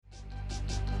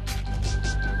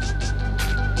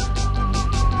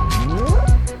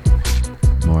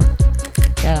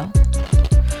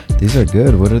These are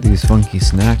good. What are these funky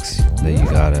snacks that you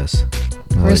got us?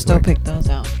 Crystal picked those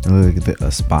out. Look at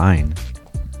a spine.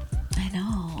 I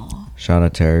know. Shout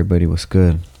out to everybody. What's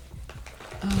good?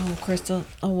 Oh, Crystal.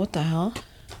 Oh, what the hell?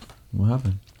 What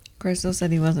happened? Crystal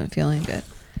said he wasn't feeling good.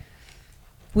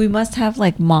 We must have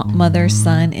like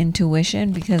mother-son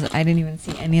intuition because I didn't even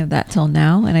see any of that till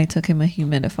now, and I took him a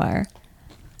humidifier.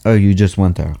 Oh, you just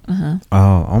went there.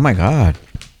 Oh my God.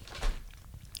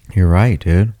 You're right,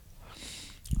 dude.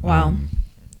 Wow.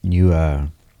 You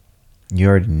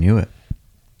already knew it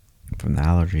from the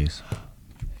allergies.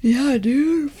 Yeah,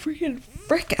 dude. Freaking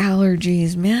frick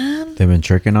allergies, man. They've been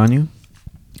tricking on you?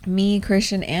 Me,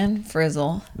 Christian, and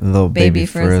Frizzle. Little baby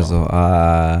Frizzle.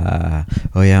 Oh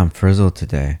yeah, I'm Frizzle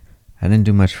today. I didn't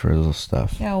do much Frizzle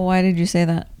stuff. Yeah, why did you say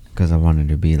that? Because I wanted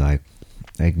to be like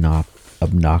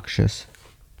obnoxious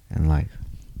and like.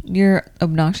 You're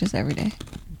obnoxious every day.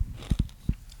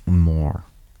 More.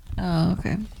 Oh,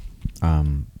 okay.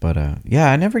 But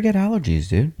yeah, I never get allergies,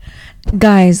 dude.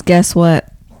 Guys, guess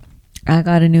what? I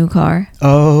got a new car.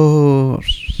 Oh.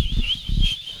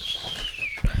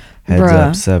 Heads Bruh.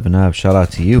 up, 7-Up. Shout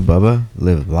out to you, Bubba.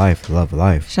 Live life, love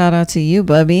life. Shout out to you,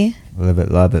 Bubby. Live it,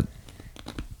 love it.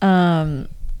 Been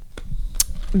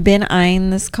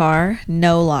eyeing this car,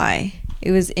 no lie.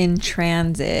 It was in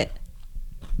transit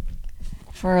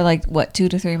for like what, 2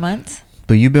 to 3 months.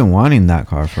 But you've been wanting that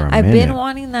car for a minute. I've been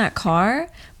wanting that car,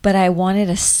 but I wanted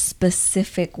a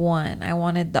specific one. I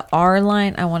wanted the R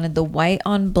line. I wanted the white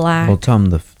on black. Well, tell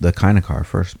them the kind of car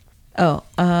first. Oh,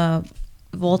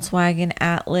 Volkswagen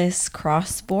Atlas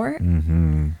Cross Sport.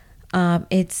 Mm-hmm.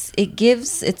 It's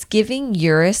giving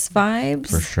Urus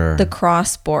vibes For sure. The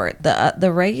Cross Sport,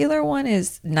 the regular one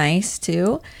is nice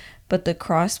too, but the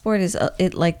Cross Sport is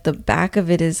it like the back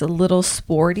of it is a little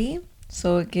sporty,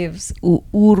 so it gives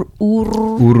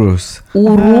Urus.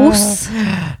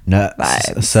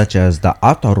 Vibes. Such as the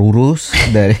Atarurus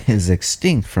that is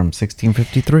extinct from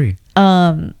 1653.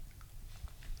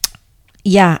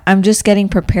 Yeah, I'm just getting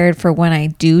prepared for when I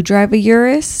do drive a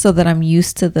Urus so that I'm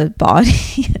used to the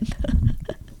body.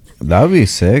 That would be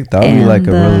sick. That would be like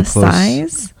a really close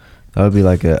size. That would be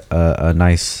like a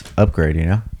nice upgrade, you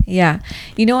know? Yeah.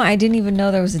 You know, I didn't even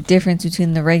know there was a difference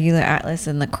between the regular Atlas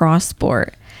and the Cross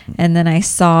Sport. And then I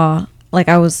saw, like,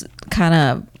 I was kind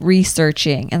of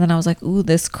researching, and then I was like, ooh,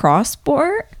 this Cross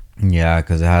Sport? Yeah,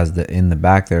 because it has in the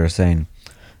back, they were saying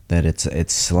that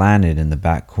it's slanted in the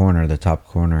back corner, the top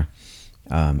corner.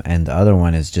 And the other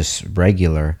one is just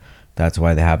regular. That's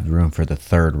why they have room for the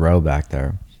third row back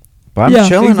there. But I'm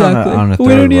chilling exactly. on a third row.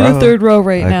 We don't need a third row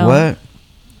right now. What?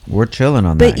 We're chilling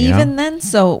on that. But even then,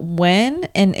 so when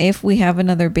and if we have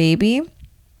another baby,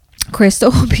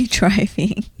 Crystal will be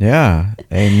driving. Yeah.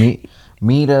 Hey,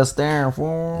 meet us there.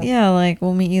 Fool. Yeah, like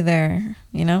we'll meet you there,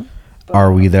 you know?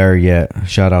 Are we there yet?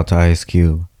 Shout out to Ice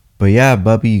Cube. But yeah,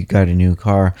 Bubby got a new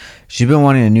car. She's been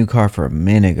wanting a new car for a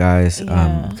minute, guys.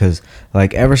 Yeah. Because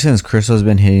like ever since Crystal's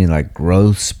been hitting like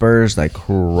growth spurs like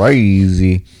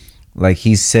crazy. Like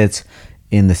he sits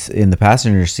in the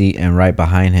passenger seat, and right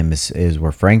behind him is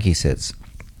where Frankie sits,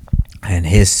 and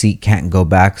his seat can't go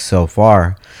back so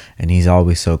far, and he's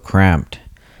always so cramped.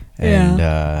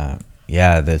 And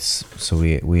so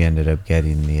we ended up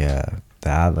getting the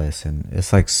Atlas, and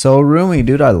it's like so roomy,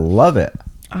 dude. I love it.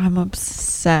 I'm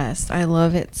obsessed. I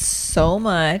love it so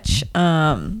much.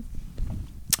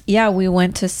 Yeah, we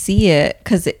went to see it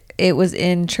because it was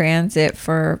in transit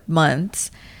for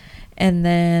months. And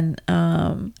then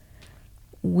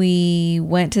we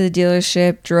went to the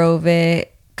dealership, drove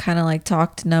it, kind of like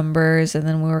talked numbers. And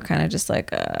then we were kind of just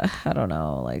like, I don't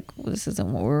know, like this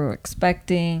isn't what we were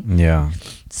expecting. Yeah.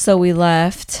 So we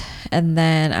left. And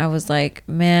then I was like,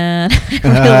 man,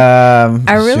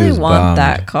 I really want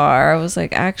that car. I was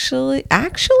like, actually,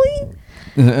 I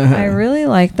really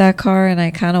like that car and I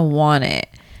kind of want it.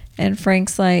 And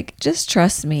Frank's like, just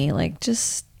trust me. Like,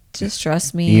 just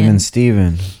trust me. Even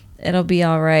Steven. It'll be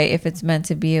all right. If it's meant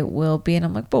to be, it will be. And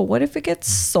I'm like, but what if it gets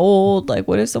sold? Like,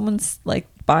 what if someone like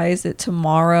buys it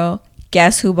tomorrow?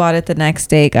 Guess who bought it the next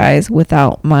day, guys,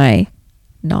 without my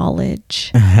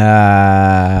knowledge? This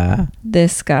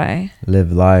guy.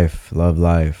 Live life, love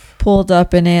life. Pulled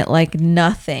up in it like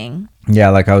nothing. Yeah,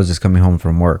 like I was just coming home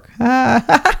from work.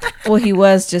 Well, he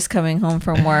was just coming home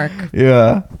from work.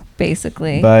 Yeah.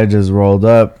 Basically. But I just rolled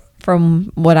up.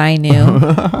 From what I knew.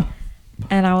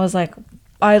 And I was like,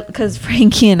 because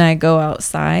Frankie and I go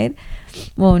outside.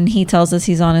 When he tells us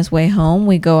he's on his way home,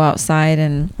 we go outside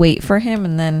and wait for him.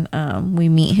 And then we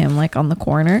meet him like on the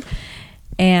corner.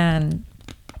 And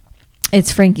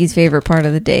it's Frankie's favorite part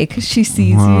of the day because she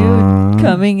sees you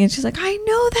coming and she's like, I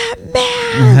know that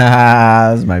man.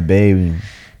 That's my baby.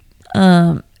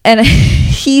 and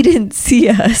he didn't see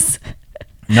us.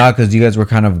 No, because you guys were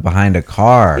kind of behind a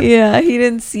car. Yeah, he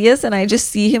didn't see us, and I just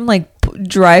see him like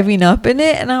driving up in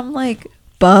it, and I'm like,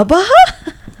 Bubba.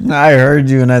 I heard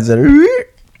you, and I said,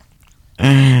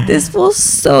 This fool's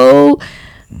so.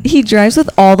 He drives with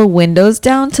all the windows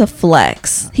down to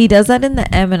flex. He does that in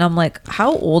the M, and I'm like,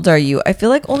 how old are you? I feel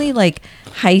like only like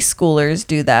high schoolers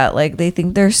do that. Like they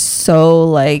think they're so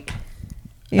like,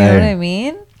 you know what I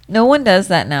mean? No one does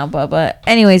that now, Bubba.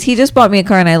 Anyways, he just bought me a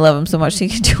car, and I love him so much. He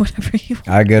can do whatever he wants.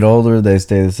 I get older, they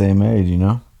stay the same age, you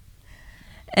know?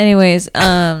 Anyways,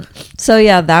 so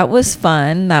yeah, that was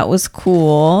fun. That was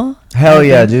cool. Hell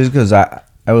yeah, dude, because I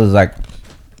was like,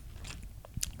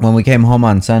 when we came home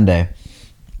on Sunday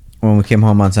from the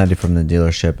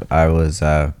dealership, I was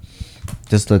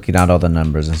just looking at all the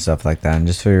numbers and stuff like that and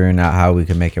just figuring out how we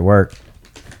could make it work.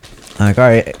 I'm like, all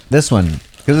right, this one,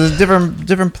 because there's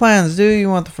different plans, dude. You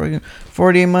want the freaking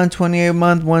 48 month, 28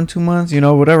 month, 1-2 months, you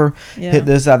know, whatever. Yeah. Hit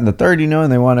this out in the third, you know,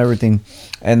 and they want everything.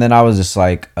 And then I was just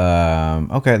like,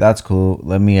 okay, that's cool.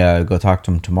 Let me go talk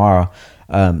to them tomorrow.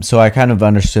 So I kind of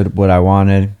understood what I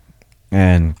wanted,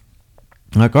 and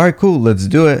I'm like, all right, cool, let's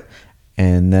do it.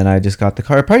 And then I just got the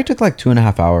car. It probably took like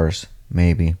 2.5 hours,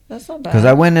 maybe. That's not bad. Because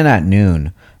I went in at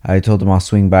noon. I told them I'll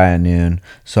swing by at noon.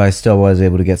 So I still was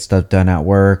able to get stuff done at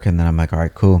work. And then I'm like, all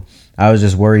right, cool. I was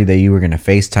just worried that you were going to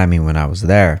FaceTime me when I was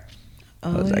there. I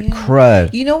was like,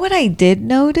 crud. You know what I did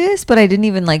notice, but I didn't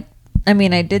even like, I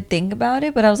mean, I did think about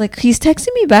it, but I was like, he's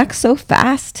texting me back so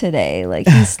fast today. Like,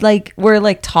 he's like, we're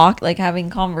like having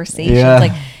conversations. Yeah.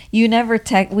 Like, you never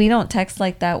we don't text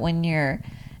like that when you're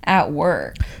at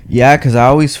work. Yeah, because I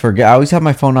always forget. I always have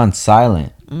my phone on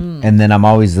silent. And then I'm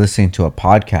always listening to a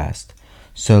podcast.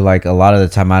 So, like, a lot of the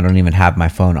time I don't even have my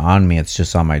phone on me. It's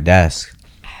just on my desk.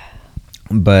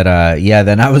 But, yeah,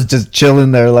 then I was just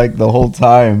chilling there, like, the whole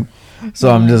time. So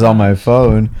I'm just on my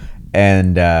phone.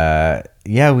 And,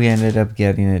 yeah, we ended up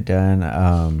getting it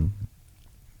done.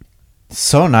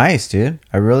 So nice, dude.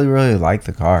 I really, really like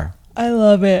the car. I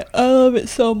love it. I love it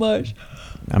so much.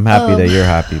 I'm happy that you're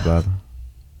happy, bub.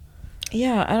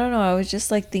 Yeah, I don't know. I was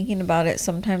just like thinking about it.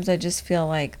 Sometimes I just feel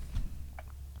like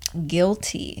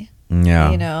guilty.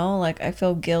 Yeah. You know, like I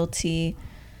feel guilty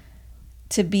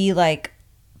to be like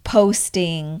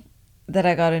posting that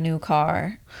I got a new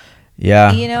car.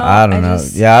 Yeah. You know, I don't know.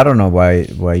 Yeah, I don't know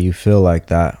why you feel like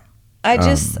that.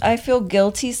 I feel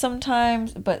guilty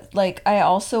sometimes, but like I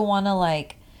also want to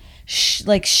like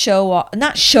show off,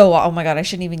 not show off. Oh my God, I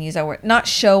shouldn't even use that word. Not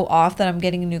show off that I'm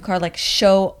getting a new car, like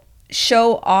show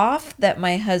off that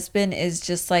my husband is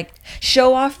just like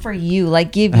show off for you,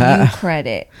 like give you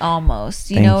credit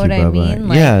almost. You know what I mean?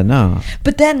 Like, yeah, no.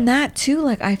 But then that too,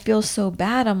 like I feel so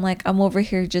bad. I'm like, I'm over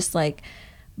here just like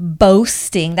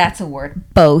boasting. That's a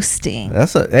word. Boasting.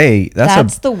 That's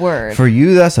the word. For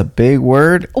you, that's a big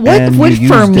word. What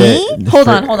for me? Hold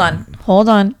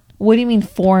on. What do you mean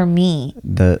for me?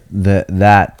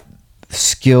 That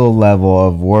skill level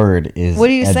of word is. What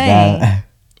are you saying?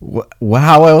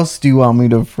 How else do you want me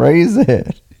to phrase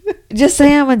it? Just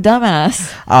say I'm a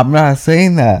dumbass. I'm not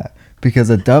saying that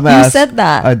because a dumbass. You said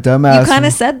that. A dumbass. You kind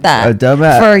of said that. A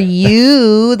dumbass. For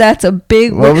you, that's a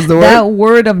big word. What was the word? That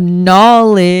word of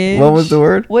knowledge. What was the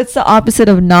word? What's the opposite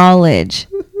of knowledge?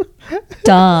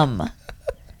 Dumb.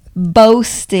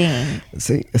 Boasting.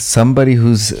 See, somebody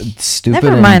who's stupid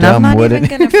Never mind. and dumb I'm not wouldn't.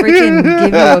 even gonna freaking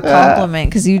give you a compliment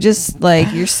because you just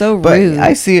like you're so rude.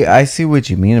 I see what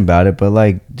you mean about it, but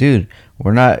like, dude,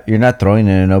 you're not throwing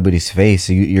it in nobody's face.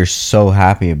 You're so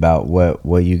happy about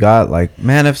what you got. Like,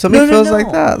 man, if somebody feels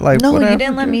like that, like, no, whatever, you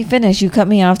didn't let me finish. You cut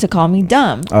me off to call me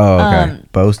dumb. Oh, okay.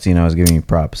 Boasting. I was giving you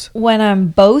props. When I'm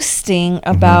boasting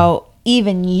about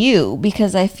even you,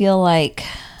 because I feel like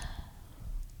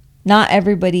not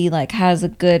everybody like has a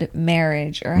good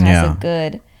marriage or has a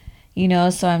good, you know,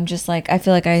 so I'm just like, I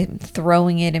feel like I'm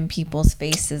throwing it in people's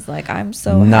faces. Like, I'm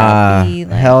so happy.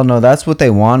 Like, hell no. That's what they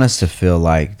want us to feel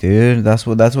like, dude. That's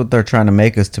what they're trying to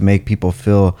make us, to make people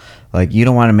feel like you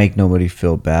don't want to make nobody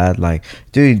feel bad. Like,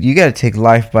 dude, you got to take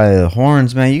life by the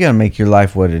horns, man. You got to make your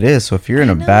life what it is. So if you're in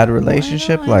a bad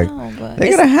relationship, they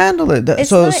got to handle it.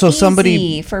 It's not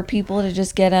easy for people to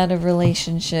just get out of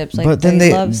relationships. Like, but then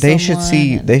they should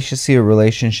see a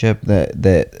relationship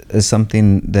that is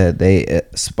something that they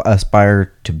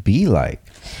aspire to be like.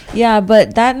 Yeah,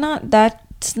 but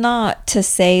that's not to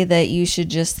say that you should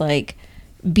just like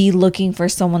be looking for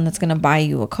someone that's gonna buy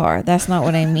you a car. That's not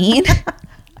what I mean.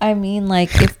 I mean,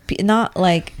 like, if not,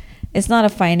 like, it's not a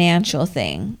financial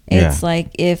thing. It's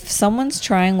like if someone's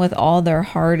trying with all their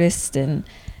hardest and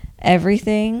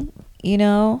everything, you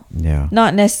know,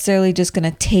 not necessarily just gonna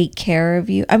take care of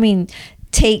you. I mean,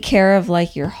 take care of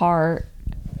like your heart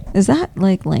Is that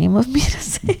like lame of me to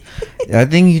say? I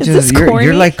think you just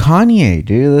you're like Kanye,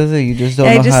 dude. You just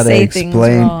don't know how to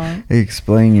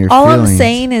explain your all feelings. I'm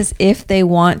saying is if they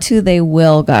want to, they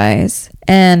will, guys.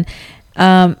 And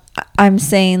I'm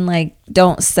saying like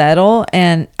don't settle,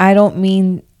 and I don't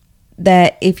mean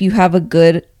that if you have a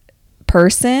good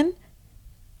person,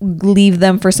 leave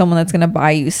them for someone that's going to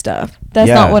buy you stuff.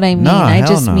 That's not what I mean. I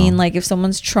just mean like if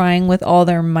someone's trying with all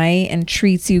their might and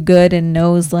treats you good and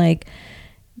knows like,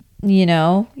 you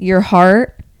know, your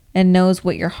heart and knows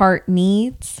what your heart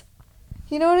needs.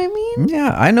 You know what I mean?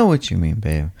 Yeah, I know what you mean,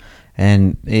 babe.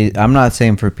 And I'm not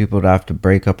saying for people to have to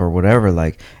break up or whatever.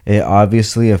 Like,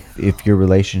 obviously, if your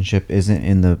relationship isn't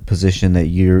in the position that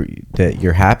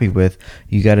you're happy with,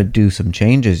 you got to do some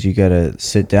changes. You got to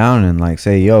sit down and like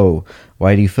say, "Yo,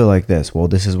 why do you feel like this?" Well,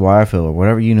 this is why I feel, or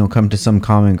whatever. You know, come to some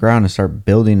common ground and start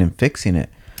building and fixing it.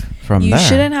 You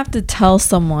shouldn't have to tell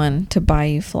someone to buy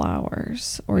you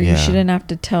flowers, or you shouldn't have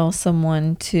to tell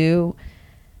someone to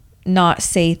not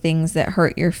say things that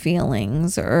hurt your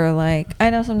feelings, or like,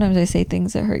 I know sometimes I say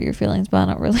things that hurt your feelings, but I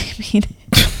don't really mean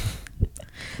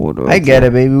it. I get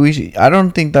it, baby. I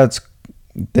don't think that's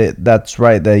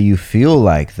right that you feel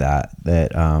like that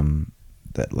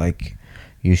like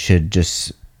you should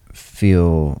just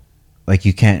feel like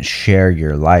you can't share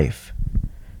your life.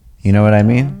 You know what I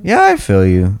mean? Yeah, I feel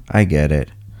you. I get it.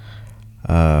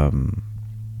 But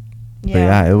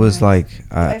yeah, it was like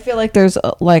I feel like there's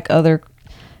like other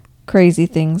crazy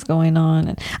things going on,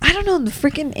 and I don't know, the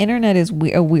freaking internet is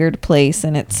a weird place,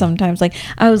 and it's sometimes like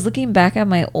I was looking back at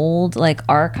my old like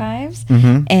archives,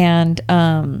 and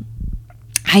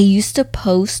I used to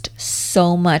post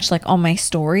so much like on my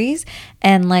stories,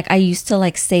 and like I used to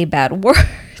like say bad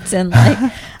words, and like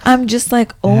I'm just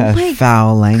like, oh my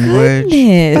foul language,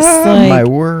 goodness, like, my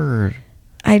word.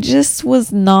 I just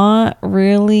was not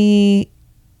really.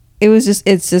 It's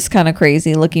just kind of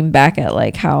crazy looking back at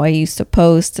like how I used to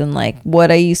post and like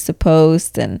what I used to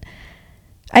post, and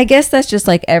I guess that's just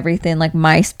like everything, like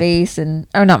MySpace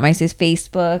or not MySpace,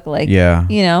 Facebook, like,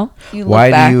 you know, you look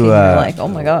back and you're like, oh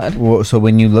my god. Well, so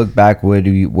when you look back, what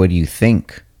do you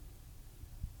think?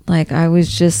 Like I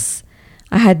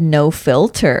had no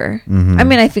filter. I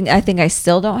mean, I think I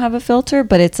still don't have a filter,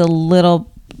 but it's a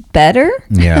little better.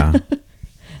 Yeah.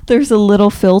 There's a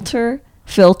little filtering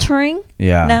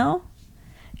now.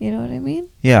 You know what I mean?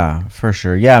 Yeah, for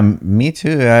sure. Yeah, me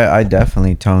too. I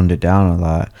definitely toned it down a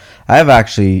lot.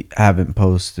 Haven't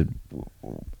posted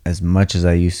as much as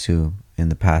I used to in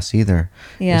the past either.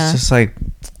 Yeah. It's just like,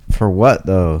 for what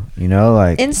though? You know,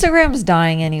 like Instagram's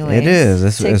dying anyway. It is.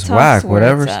 It's whack.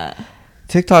 Whatever.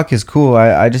 TikTok is cool.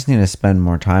 I just need to spend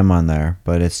more time on there,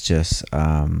 but it's just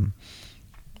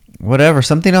whatever.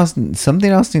 Something else needs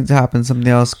to happen. Something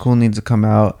else cool needs to come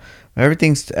out.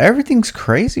 Everything's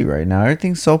crazy right now.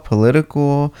 Everything's so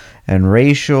political and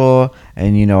racial,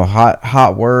 and you know,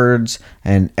 hot words,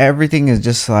 and everything is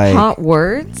just like hot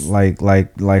words, like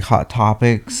hot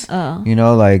topics. Oh, you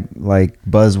know, like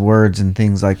buzzwords and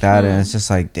things like that. And it's just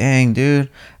like, dang, dude,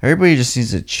 everybody just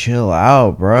needs to chill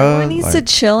out, bro. Everyone needs to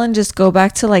chill and just go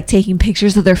back to like taking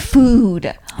pictures of their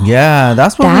food. Yeah,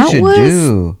 that's what we should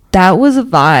do. That was a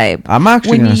vibe. I'm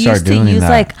actually gonna start doing that. When you used to use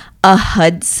like a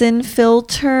Hudson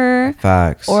filter.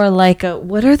 Facts. Or like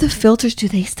what are the filters? Do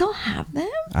they still have them?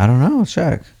 I don't know.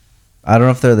 Check. I don't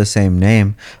know if they're the same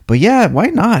name, but yeah, why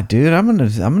not, dude? I'm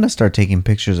gonna start taking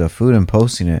pictures of food and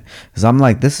posting it, because I'm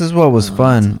like, this is what was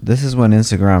fun. This is when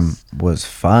Instagram was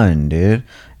fun, dude.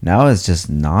 Now it's just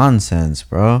nonsense,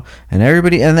 bro. And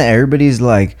everybody's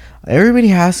like, everybody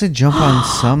has to jump on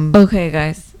some. Okay,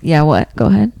 guys. Yeah, what? Go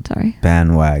ahead. Sorry.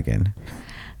 Bandwagon.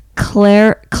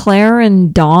 Claire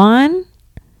and Dawn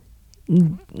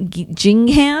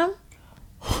Gingham.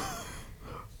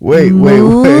 Wait.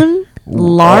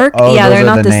 Lark. Yeah, they're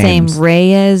not the same.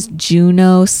 Reyes,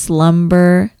 Juno,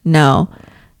 Slumber. No.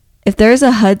 If there's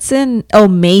a Hudson,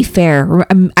 Mayfair.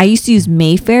 I used to use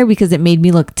Mayfair because it made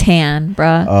me look tan,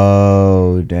 bruh.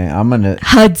 Oh, dang.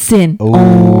 Hudson.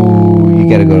 Oh, you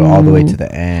got to go all the way to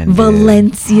the end.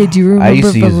 Valencia. Do you remember I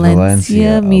used to Valencia? Use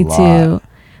Valencia me too.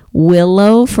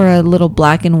 Willow for a little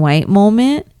black and white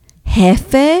moment.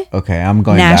 Jefe. Okay, I'm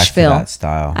going Nashville. Back to that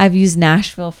style. I've used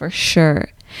Nashville for sure.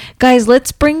 Guys,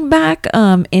 let's bring back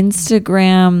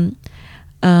Instagram.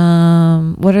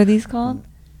 What are these called?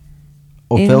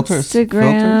 Oh, filters.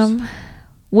 Instagram. Filters?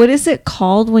 What is it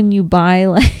called when you buy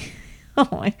like?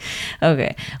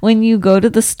 Okay. When you go to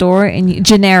the store and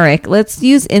generic. Let's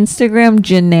use Instagram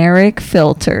generic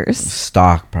filters.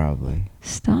 Stock probably.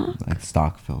 Stock. Like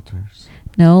stock filters.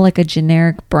 No, like a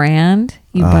generic brand.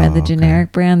 You buy the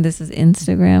generic brand. This is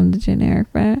Instagram, the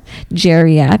generic brand.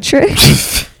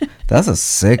 Geriatric. That's a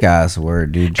sick ass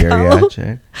word, dude.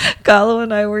 Geriatric. Carlo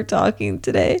and I were talking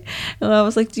today, and I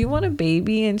was like, "Do you want a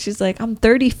baby?" And she's like, "I'm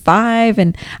 35,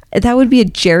 and that would be a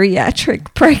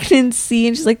geriatric pregnancy."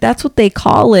 And she's like, "That's what they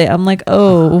call it." I'm like,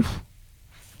 "Oh,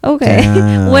 okay."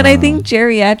 Damn. When I think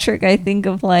geriatric, I think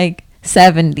of like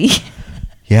 70.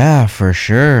 Yeah, for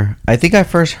sure. I think I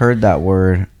first heard that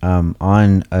word on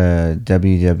a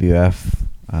WWF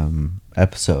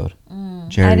episode.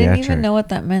 Geriatric. I didn't even know what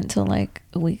that meant till like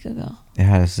a week ago.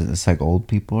 Yeah, it's like old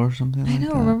people or something. I like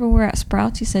know. that. Remember, we were at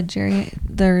Sprouts. You said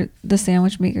the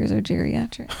sandwich makers are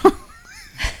geriatric.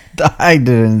 I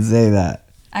didn't say that.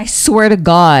 I swear to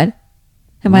God.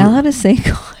 Am I allowed to say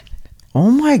God?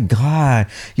 Oh my God,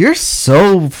 you're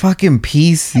so fucking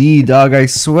PC, dog. I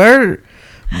swear,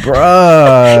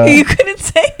 bruh. You couldn't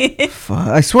say it.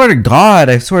 I swear to God.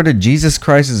 I swear to Jesus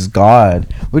Christ is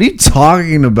God. What are you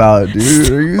talking about, dude?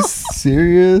 Are you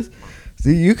serious?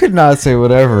 See, you could not say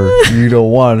whatever you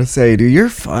don't want to say, dude. You're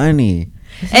funny.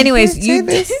 Anyways, you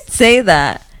did say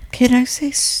that. Can I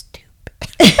say stupid?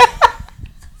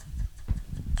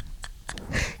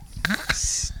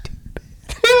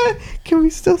 Can we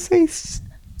still say stupid?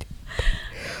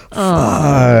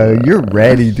 You're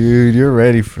ready, dude. You're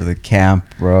ready for the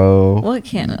camp, bro. What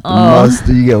can?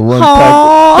 Mustard. You get one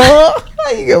pack.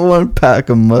 You get one pack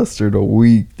of mustard a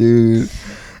week, dude.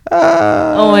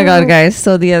 Oh my God, guys.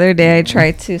 So the other day I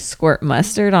tried to squirt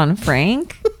mustard on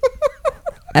Frank.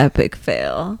 Epic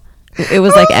fail. It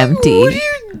was like empty. What are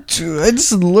you doing? I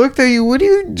just looked at you. What are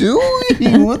you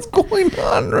doing? What's going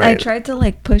on right I tried to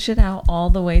like push it out all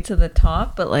the way to the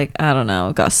top, but like, I don't know,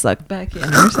 it got sucked back in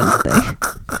or something.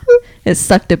 It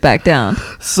sucked it back down.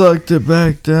 Sucked it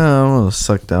back down. I'm gonna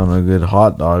suck down a good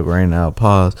hot dog right now.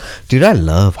 Pause. Dude, I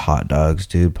love hot dogs,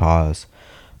 dude. Pause.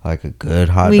 Like a good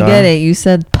hot dog. We get it. You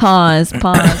said pause. Wait.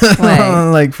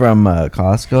 Like from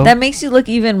Costco. That makes you look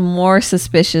even more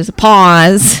suspicious.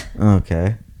 Pause.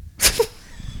 Okay.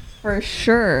 For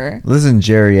sure. Listen,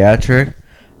 geriatric.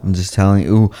 I'm just telling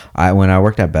you. When I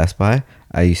worked at Best Buy,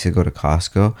 I used to go to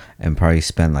Costco and probably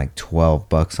spend like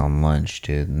 $12 on lunch,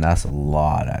 dude. And that's a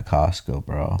lot at Costco,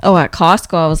 bro. Oh, at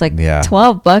Costco, I was like, Yeah.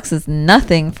 $12 is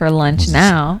nothing for lunch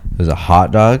now. There's a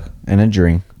hot dog and a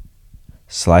drink,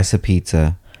 slice of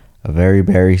pizza, a very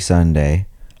berry sundae,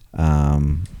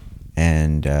 and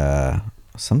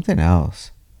something else.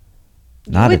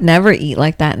 I would never eat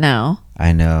like that now.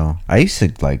 I know. I used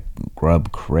to like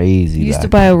grub crazy. You used to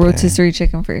back buy in a the day. rotisserie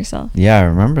chicken for yourself. Yeah, I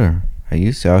remember. I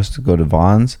used to go to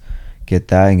Vaughn's, get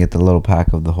that, and get the little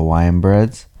pack of the Hawaiian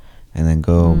breads, and then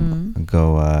go to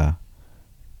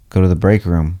the break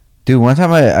room. Dude, one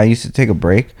time I used to take a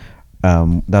break.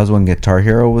 That was when Guitar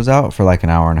Hero was out for like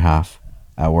an hour and a half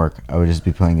at work. I would just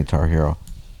be playing Guitar Hero,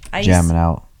 jamming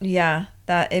out. Yeah,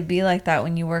 that it'd be like that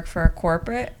when you work for a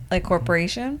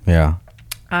corporation. Yeah.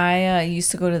 I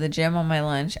used to go to the gym on my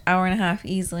lunch, hour and a half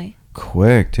easily.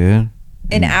 Quick, dude.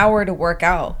 An hour to work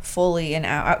out fully, an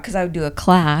hour because I would do a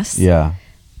class. Yeah.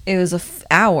 It was an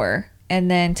hour,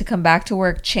 and then to come back to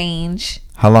work, change.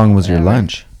 How long was your Whatever.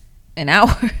 lunch? An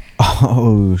hour.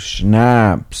 Oh,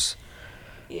 snaps.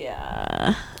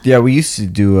 Yeah. Yeah, we used to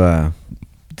do a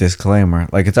disclaimer.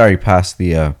 Like, it's already past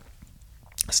the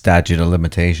statute of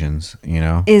limitations, you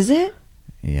know? Is it?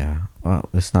 Yeah. Well,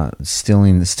 it's not.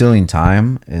 Stealing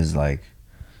time is like,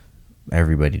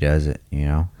 everybody does it, you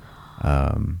know?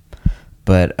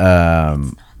 But,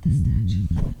 oh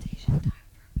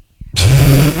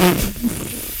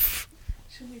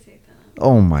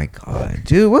my God,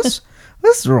 dude, what's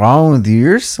wrong with you?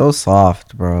 You're so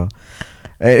soft, bro.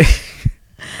 I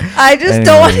just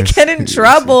don't want to get in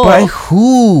trouble. By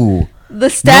who?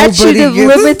 The statute Nobody of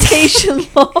gets- limitation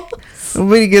law.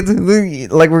 Nobody gets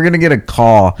like we're gonna get a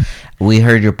call. We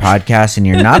heard your podcast and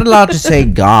you're not allowed to say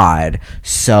God,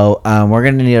 so we're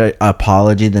gonna need an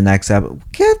apology the next episode.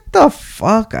 Get the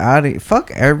fuck out of here!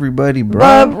 Fuck everybody,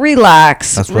 bro.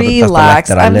 Relax. That's the Relax. life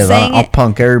that I I'm live. saying I'll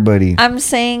punk everybody. I'm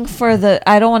saying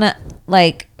I don't want to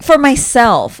like for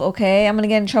myself. Okay, I'm gonna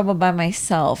get in trouble by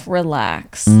myself.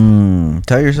 Relax.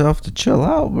 Tell yourself to chill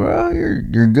out, bro.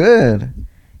 You're good.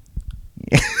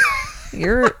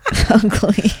 You're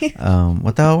ugly.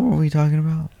 What the hell were we talking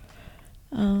about?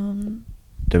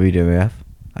 WWF.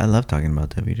 I love talking about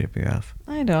WWF.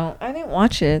 I didn't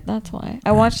watch it. That's why.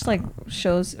 I watched like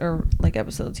shows or like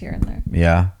episodes here and there.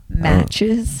 Yeah.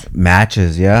 Matches.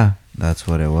 Matches, yeah. That's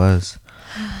what it was.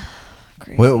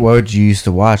 Crazy. What did you used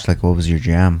to watch? Like, what was your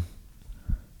jam?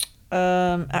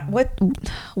 When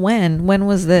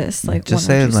was this? Like, just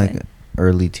when say would you like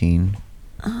early teen,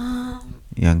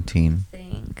 young teen.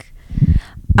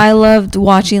 I loved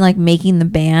watching like Making the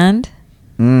Band.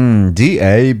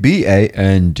 DABAND.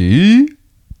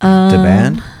 The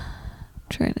band?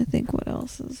 Trying to think what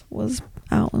else was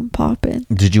out and popping.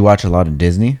 Did you watch a lot of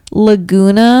Disney?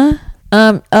 Laguna.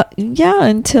 Yeah,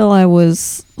 until I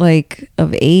was like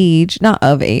of age. Not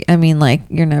of age. I mean, like,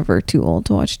 you're never too old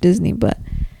to watch Disney, but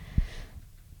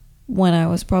when I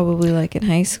was probably like in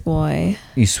high school,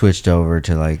 You switched over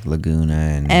to like Laguna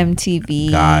and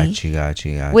MTV.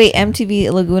 Gotcha. Wait,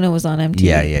 MTV Laguna was on MTV.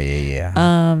 Yeah.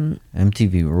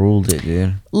 MTV ruled it,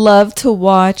 dude. Love to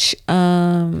watch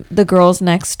The Girls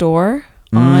Next Door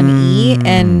on E,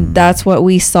 and that's what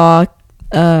we saw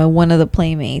one of the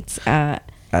playmates at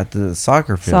the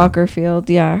soccer field.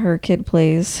 Yeah, her kid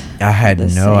plays. I had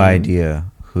no idea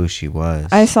who she was.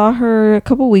 I saw her a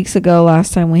couple weeks ago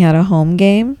last time we had a home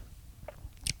game,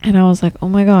 and I was like, oh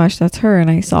my gosh, that's her. And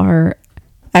I saw her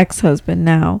ex-husband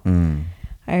now.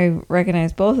 I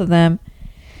recognized both of them.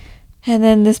 And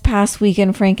then this past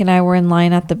weekend, Frank and I were in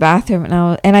line at the bathroom,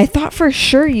 and I thought for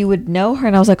sure you would know her.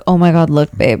 And I was like, oh my God,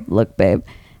 look, babe.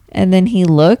 And then he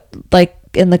looked like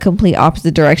in the complete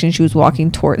opposite direction. She was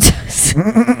walking towards us.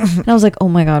 And I was like, oh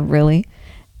my God, really?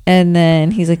 And then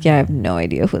he's like, yeah, I have no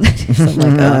idea who that is. I'm like,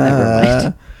 oh, never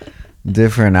mind.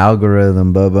 Different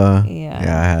algorithm, Bubba. Yeah,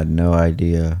 I had no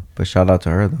idea. But shout out to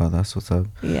her, though. That's what's up.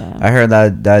 Yeah. I heard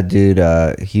that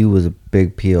dude, he was a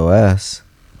big POS.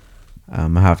 I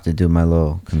have to do my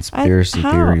little conspiracy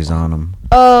theories on him.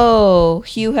 Oh,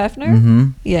 Hugh Hefner? Mm-hmm.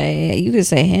 Yeah. You could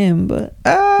say him, but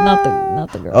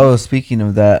not the girl. Oh, speaking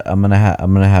of that, I'm gonna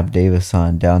have Davis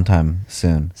on downtime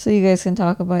soon. So you guys can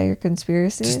talk about your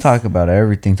conspiracies? Just talk about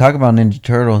everything. Talk about Ninja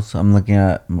Turtles. I'm looking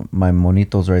at my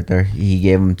monitos right there. He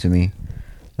gave them to me.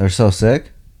 They're so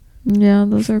sick. Yeah,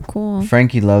 those are cool.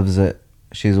 Frankie loves it.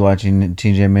 She's watching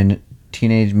Teenage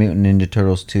Mutant Ninja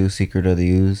Turtles 2: Secret of the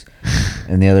Ooze.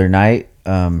 And the other night,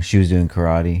 she was doing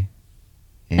karate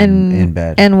in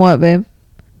bed. And what, babe?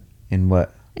 In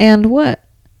what? And what?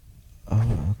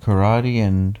 Karate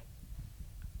and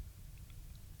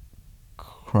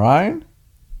crying?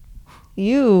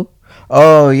 You.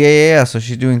 Oh, yeah. So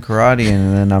she's doing karate,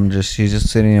 and then she's just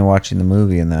sitting and watching the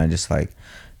movie, and then I just like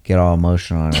get all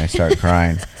emotional and I start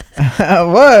crying.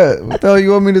 What? What the hell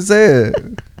you want me to say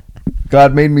it?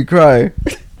 God made me cry.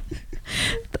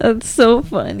 That's so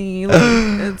funny. Like,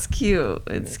 it's cute.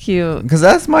 Because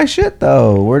that's my shit,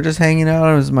 though. We're just hanging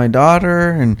out as my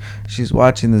daughter, and she's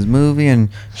watching this movie, and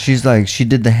she's like, she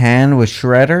did the hand with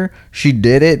Shredder. She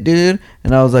did it, dude.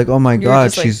 And I was like, oh my God.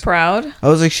 Just, she's proud. I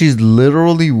was like, she's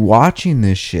literally watching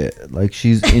this shit. Like,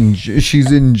 she's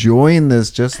enjoying this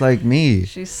just like me.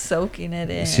 She's soaking it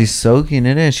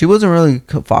in. She wasn't really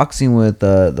foxing with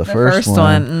the first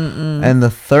one. And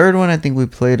the third one, I think we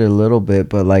played a little bit,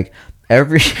 but like,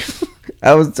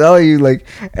 I was telling you, like,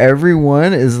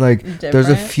 everyone is like different. There's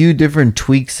a few different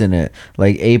tweaks in it.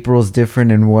 Like April's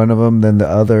different in one of them than the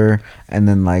other, and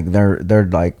then like their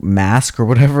like mask or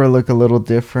whatever look a little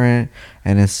different,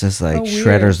 and it's just like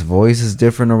Shredder's voice is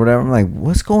different or whatever. I'm like,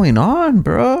 what's going on,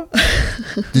 bro?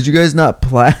 Did you guys not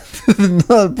plan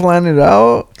it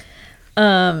out?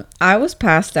 I was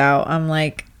passed out. I'm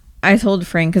like, I told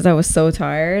Frank because I was so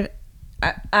tired.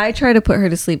 I try to put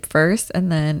her to sleep first,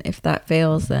 and then if that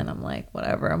fails, then I'm like,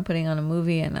 whatever, I'm putting on a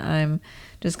movie and I'm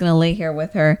just gonna lay here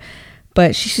with her.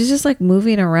 But she's just like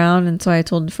moving around, and so I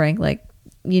told Frank, like,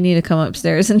 you need to come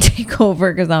upstairs and take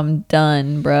over because I'm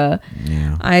done, bruh.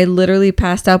 Yeah. I literally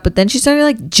passed out, but then she started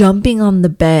like jumping on the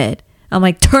bed. I'm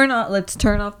like, let's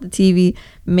turn off the TV,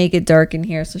 make it dark in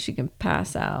here so she can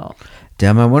pass out.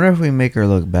 Damn, I wonder if we make her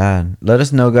look bad. Let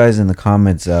us know, guys, in the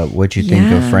comments what you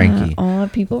think of Frankie. Oh,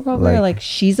 people probably are like,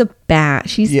 she's a bat.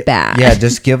 She's bad. Yeah,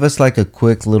 just give us like a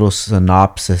quick little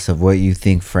synopsis of what you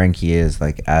think Frankie is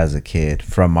like as a kid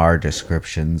from our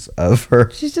descriptions of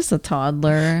her. She's just a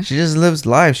toddler. She just lives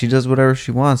life. She does whatever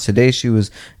she wants. Today she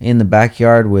was in the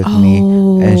backyard with me,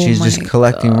 and she's just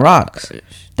collecting rocks.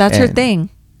 That's her thing.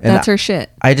 That's her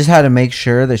shit. I just had to make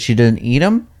sure that she didn't eat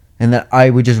them. And that I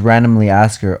would just randomly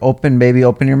ask her, open, baby,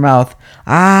 open your mouth.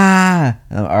 Ah!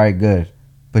 All right, good.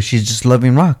 But she's just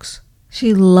loving rocks.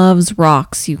 She loves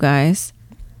rocks, you guys.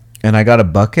 And I got a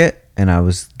bucket, and I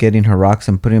was getting her rocks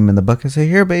and putting them in the bucket. I said,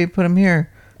 here, baby, put them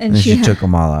here. And then she took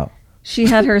them all out. She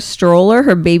had her stroller,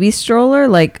 her baby stroller,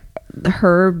 like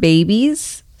her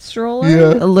baby's stroller,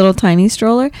 a little tiny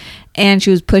stroller. And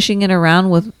she was pushing it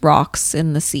around with rocks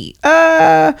in the seat.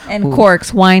 And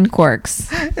corks, wine corks.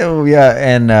 Oh, yeah.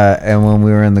 And when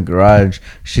we were in the garage,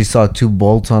 she saw 2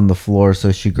 bolts on the floor,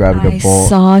 so she grabbed a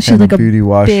bolt. She had like a beauty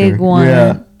washer. big one.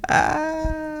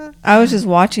 Yeah. I was just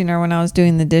watching her when I was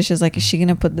doing the dishes. Like, is she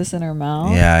gonna put this in her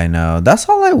mouth? Yeah, I know. That's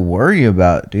all I worry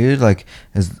about, dude. Like,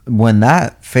 is when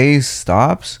that phase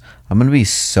stops, I'm gonna be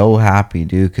so happy,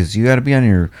 dude. Because you gotta be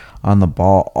on the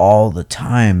ball all the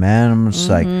time, man. I'm just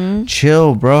like,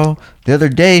 chill, bro. The other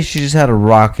day, she just had a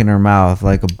rock in her mouth,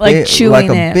 like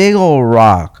chewing a big old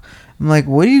rock. I'm like,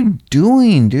 what are you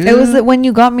doing, dude? It was when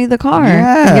you got me the car.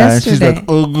 Yeah, yesterday. she's like,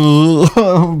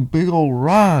 big old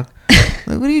rock.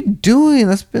 Like, what are you doing?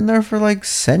 That's been there for like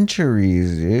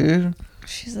centuries, dude.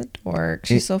 She's a dork.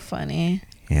 She's so funny.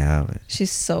 Yeah, but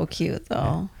she's so cute though.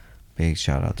 Yeah. Big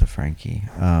shout out to Frankie.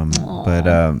 But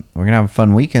we're gonna have a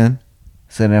fun weekend.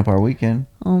 Setting up our weekend.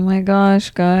 Oh my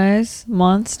gosh, guys!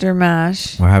 Monster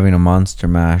Mash. We're having a Monster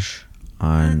Mash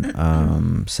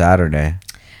on Saturday.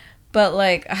 But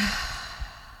like,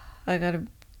 I gotta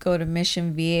go to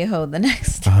Mission Viejo the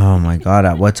next day. Oh my god!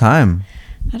 At what time?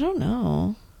 I don't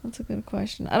know. That's a good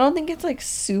question. I don't think it's like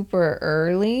super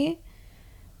early,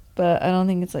 but I don't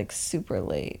think it's like super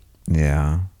late.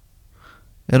 Yeah.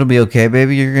 It'll be okay,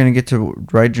 baby. You're going to get to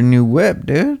ride your new whip,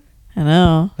 dude. I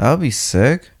know. That would be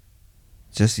sick.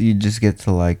 You just get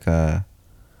to like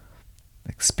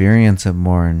experience it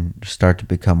more and start to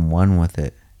become one with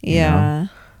it. Yeah.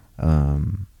 You know?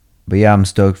 But yeah, I'm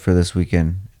stoked for this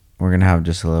weekend. We're going to have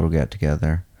just a little get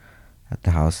together at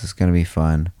the house. It's going to be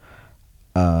fun.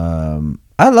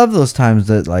 I love those times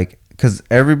that like, because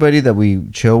everybody that we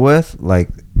chill with, like,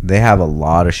 they have a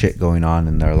lot of shit going on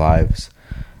in their lives,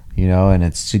 you know, and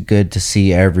it's good to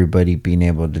see everybody being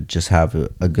able to just have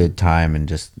a good time and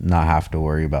just not have to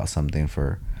worry about something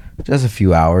for just a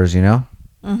few hours, you know?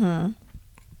 Mm-hmm.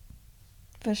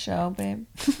 For sure, babe.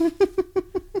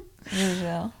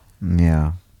 Usual.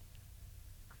 Yeah.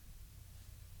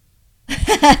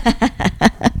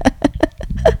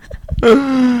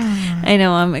 I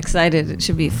know, I'm excited. It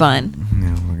should be fun.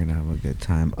 Yeah, we're gonna have a good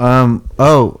time.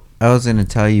 Oh, I was gonna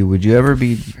tell you, would you ever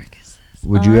be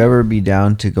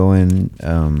down to go in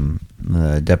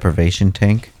the deprivation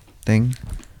tank thing?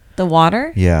 The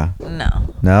water? Yeah.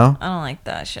 No, I don't like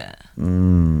that shit.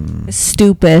 It's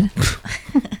stupid.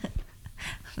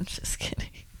 I'm just kidding.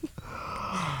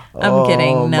 I'm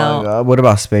kidding. No. My God. What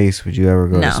about space? Would you ever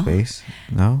go to space?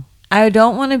 No. I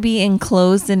don't want to be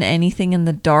enclosed in anything in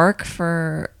the dark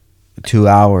for 2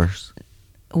 hours.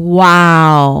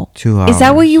 Wow. 2 hours. Is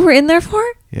that what you were in there for?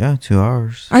 Yeah, 2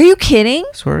 hours. Are you kidding?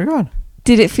 I swear to God.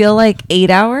 Did it feel like 8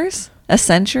 hours? A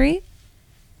century?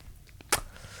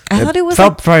 I thought it was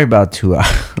felt probably about 2 hours.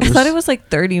 I thought it was like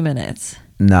 30 minutes.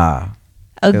 Nah.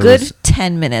 A good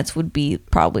 10 minutes would be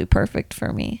probably perfect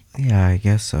for me. Yeah, I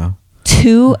guess so.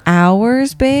 2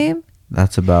 hours, babe?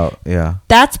 That's about, yeah.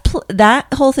 That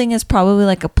whole thing is probably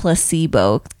like a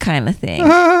placebo kind of thing.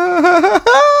 I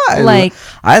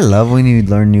love when you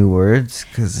learn new words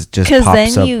because it just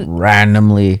pops up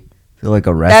randomly. Feel like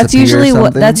a recipe or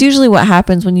something. That's usually what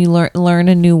happens when you learn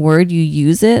a new word. You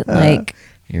use it.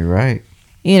 You're right.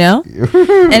 You know.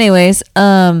 Anyways,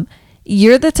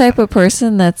 you're the type of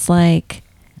person that's like,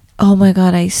 oh my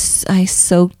God, I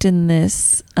soaked in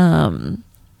this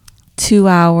 2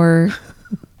 hour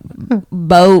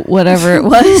boat, whatever it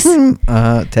was.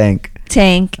 Tank.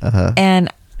 And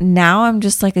now I'm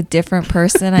just like a different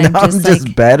person. I'm just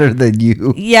like better than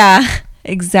you. Yeah,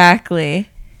 exactly.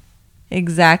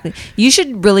 You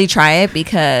should really try it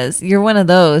because you're one of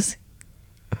those.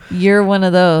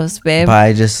 Babe. But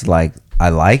I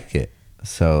like it.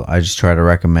 So I just try to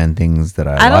recommend things that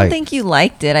I like. I don't think you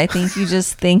liked it. I think you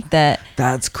just think that.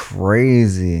 That's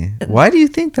crazy. Why do you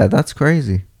think that? That's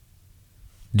crazy.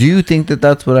 Do you think that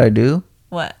that's what I do?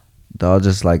 What? I'll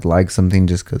just like something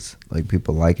just because like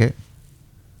people like it?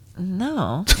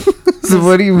 No. So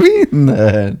what do you mean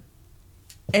then?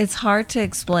 It's hard to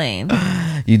explain.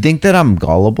 You think that I'm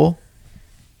gullible?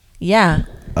 Yeah.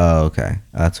 Oh, okay.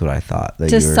 That's what I thought that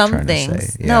to you were some trying things. to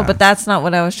say. Yeah. No, but that's not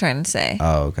what I was trying to say.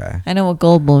 Oh, okay. I know what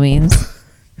gullible means.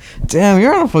 Damn,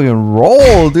 you're on a fucking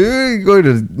roll, dude. You going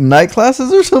to night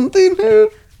classes or something, dude?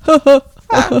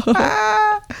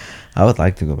 I would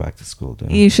like to go back to school,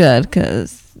 dude. You should,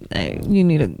 because you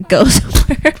need to go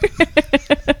somewhere.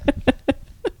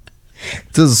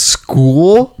 To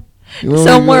school?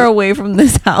 Somewhere away from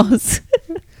this house.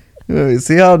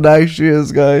 See how nice she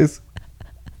is, guys?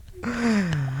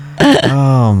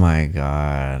 Oh, my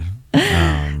God.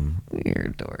 You're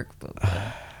a dork.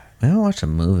 I haven't watched a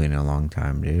movie in a long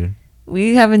time, dude.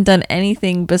 We haven't done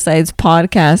anything besides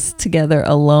podcasts together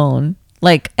alone.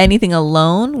 Like anything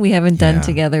alone, we haven't done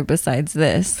together besides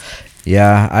this.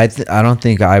 Yeah, I don't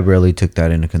think I really took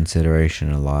that into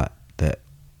consideration a lot. That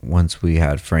once we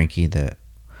had Frankie,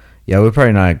 we're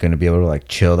probably not going to be able to like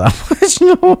chill that much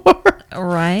no more.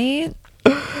 Right?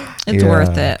 It's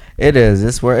worth it. It is.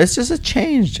 It's just a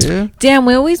change, dude. Damn,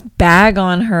 we always bag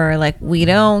on her. Like, we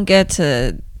don't get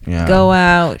to go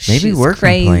out. Maybe She's we're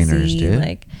crazy. complainers, dude.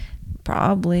 Like,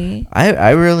 probably.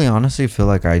 I really honestly feel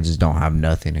like I just don't have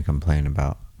nothing to complain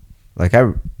about. Like,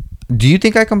 do you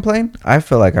think I complain? I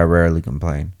feel like I rarely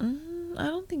complain. I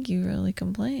don't think you really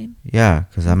complain. Yeah,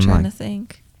 because I'm trying like, to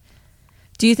think.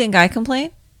 Do you think I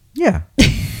complain? yeah.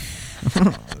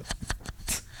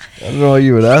 I don't know what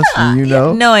you would ask me, you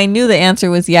know? No, I knew the answer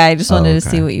was yeah. I just wanted to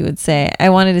see what you would say. I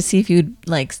wanted to see if you'd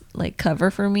like cover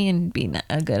for me and be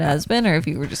a good husband, or if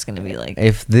you were just going to be like...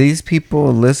 If these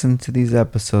people listen to these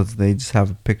episodes, they just have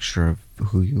a picture of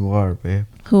who you are, babe.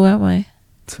 Who am I?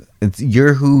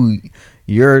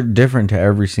 You're different to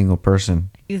every single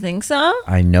person. You think so?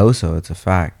 I know so. It's a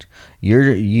fact.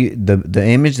 The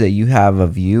image that you have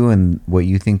of you and what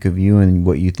you think of you and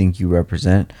what you think you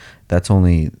represent,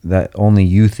 only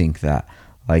you think that.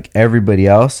 Like everybody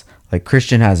else, like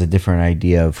Christian has a different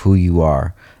idea of who you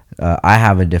are. I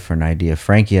have a different idea.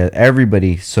 Frankie,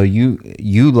 everybody. So you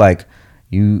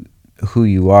who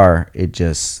you are.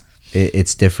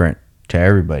 It's different to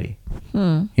everybody.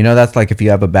 You know, that's like if you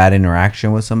have a bad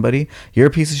interaction with somebody, you're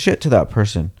a piece of shit to that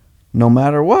person. No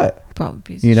matter what. Probably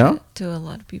piece of shit to a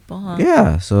lot of people, huh?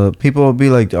 Yeah. So people will be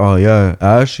like, oh yeah,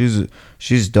 Ash, she's a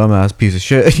dumbass piece of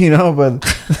shit, you know, but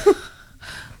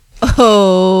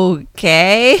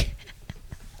okay.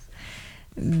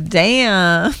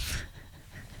 Damn.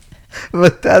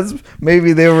 But that's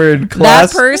maybe they were in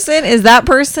class. That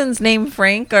person's name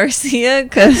Frank Garcia?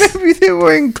 Cause maybe they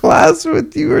were in class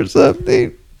with you or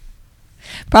something.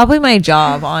 Probably my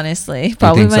job, honestly.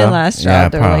 Probably my last job. Yeah,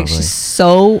 they're like, she's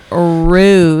so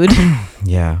rude.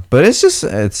 Yeah, but it's just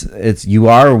it's you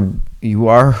are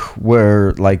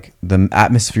where like the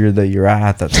atmosphere that you're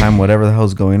at that time, whatever the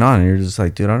hell's going on, and you're just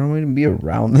like, dude, I don't want to be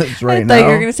around this right now. I thought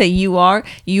you were gonna say you are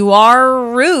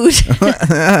rude.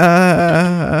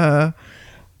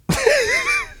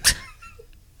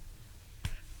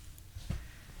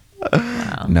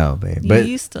 Wow. No, babe, but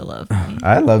you used to love me.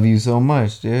 I love you so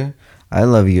much, dude. I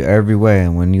love you every way,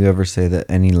 and when you ever say that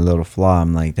any little flaw,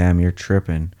 I'm like, damn, you're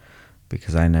tripping,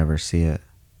 because I never see it.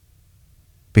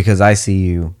 Because I see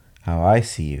you how I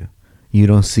see you. You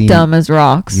don't see dumb as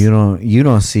rocks. You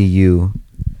don't see you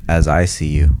as I see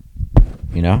you.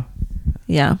 You know?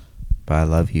 Yeah. But I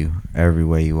love you every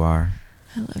way you are.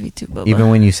 I love you too, Bubba. Even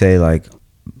when you say like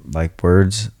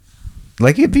words,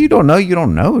 like if you don't know, you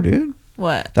don't know, dude.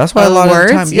 What? That's why a lot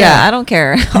words? of the time, yeah, I don't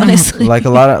care, honestly. like a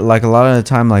lot of the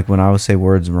time, like when I would say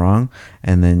words wrong,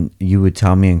 and then you would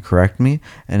tell me and correct me,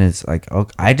 and it's like,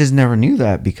 okay, I just never knew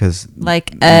that because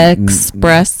like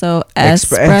espresso.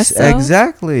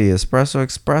 Exactly,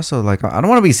 espresso. Like I don't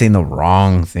want to be saying the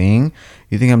wrong thing.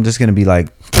 You think I'm just gonna be like,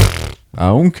 I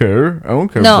don't care.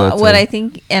 No, what I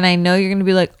think, and I know you're gonna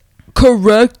be like,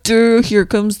 corrector. Here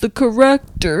comes the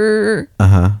corrector.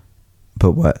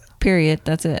 But what? Period.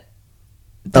 That's it.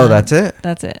 Done. Oh, that's it?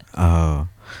 That's it. Oh.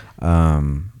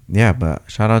 Yeah, but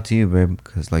shout out to you, babe,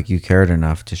 because like you cared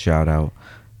enough to shout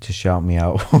me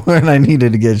out when I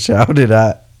needed to get shouted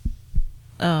at.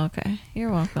 Oh, okay.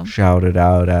 You're welcome. Shouted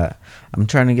out at. I'm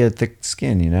trying to get thick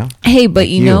skin, you know? Hey, but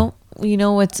like you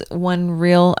know what's one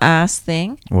real ass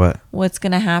thing? What? What's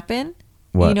gonna happen?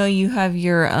 What? You know, you have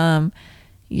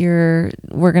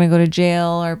we're gonna go to jail,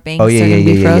 our banks are gonna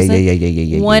be frozen.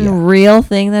 Yeah. One real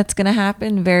thing that's gonna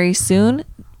happen very soon,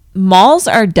 malls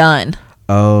are done.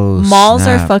 Oh, malls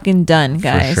are fucking done,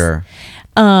 guys. For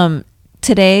sure.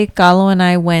 Today Galo and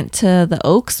I went to the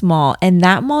Oaks Mall, and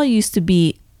that mall used to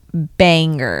be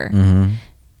banger. Mm-hmm.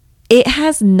 It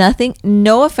has nothing,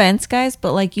 no offense, guys,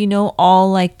 but like, you know,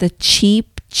 all like the cheap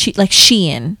like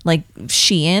Shein. I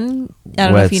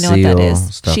don't know if you know what that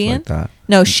is. Stuff Shein? Like that.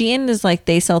 No, Shein is like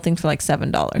they sell things for like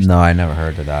 $7. No, I never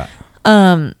heard of that.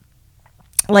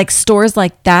 Like stores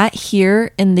like that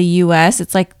here in the US,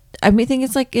 it's like, I think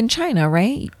it's like in China,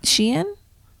 right? Shein?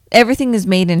 Everything is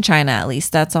made in China, at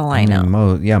least. That's all I know.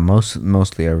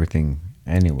 Mostly everything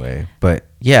anyway. But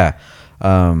yeah,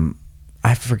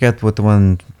 I forget what the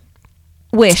one...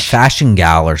 Wish. Fashion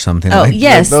Gal or something. Oh,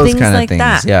 yes. Those things kind like of things.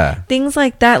 That. Yeah. Things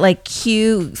like that, like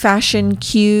Fashion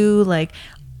Q, like...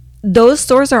 Those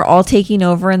stores are all taking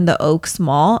over in the Oaks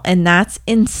Mall, and that's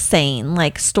insane.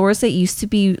 Like stores that used to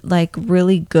be like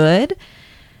really good.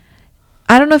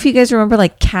 I don't know if you guys remember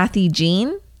like Kathy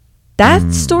Jean.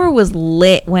 That store was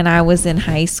lit when I was in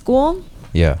high school.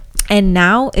 Yeah. And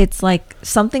now it's like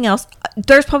something else.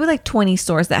 There's probably like 20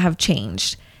 stores that have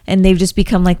changed, and they've just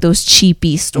become like those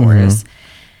cheapy stores.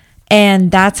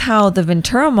 And that's how the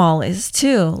Ventura Mall is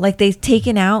too. Like they took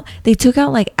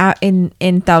out like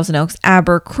in Thousand Oaks,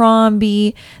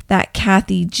 Abercrombie, that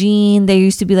Kathy Jean. There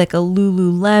used to be like a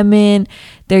Lululemon.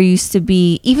 There used to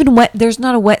be even there's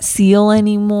not a Wet Seal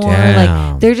anymore.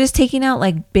 Damn. Like they're just taking out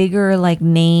like bigger like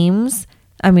names.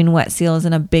 I mean, Wet Seal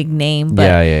isn't a big name, but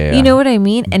yeah. you know what I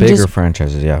mean? And bigger just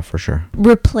franchises, yeah, for sure.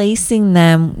 replacing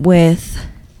them with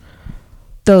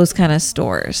those kind of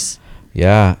stores.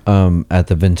 Yeah, at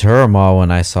the Ventura Mall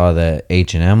when I saw that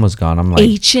H&M was gone, I'm like,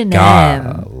 H&M.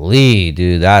 golly,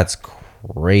 dude, that's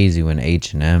crazy when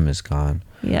H&M is gone.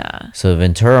 Yeah. So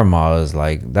Ventura Mall is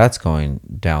like, that's going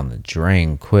down the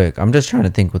drain quick. I'm just trying to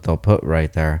think what they'll put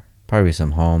right there. Probably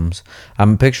some homes.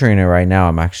 I'm picturing it right now.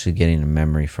 I'm actually getting a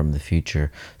memory from the future.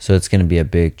 So it's going to be a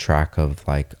big track of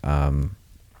like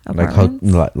apartments,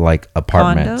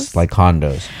 Condos? like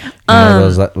condos. You know,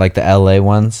 those like the LA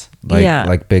ones,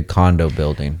 like big condo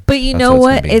building. But you know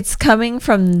what? It's coming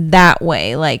from that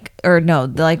way, like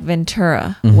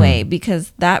Ventura way,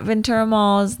 because that Ventura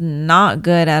Mall is not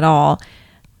good at all.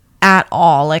 At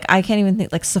all. Like I can't even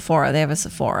think, like Sephora. They have a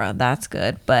Sephora. That's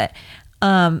good. But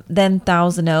then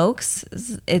Thousand Oaks,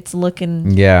 it's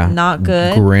looking not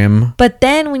good. Grim. But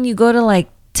then when you go to like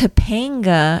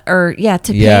Topanga,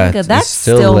 that's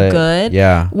still good.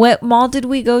 Yeah. What mall did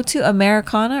we go to?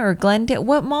 Americana or Glendale?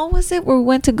 What mall was it where we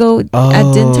went to go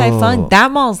at Din Tai Fung? That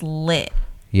mall's lit.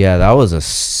 Yeah, that was a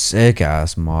sick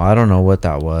ass mall. I don't know what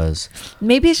that was.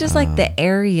 Maybe it's just like the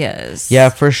areas. Yeah,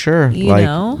 for sure. You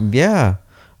know? Yeah.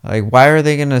 Like, why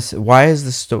is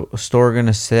the store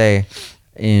gonna stay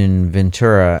in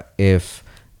Ventura if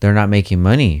they're not making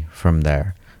money from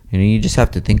there? You know, you just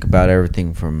have to think about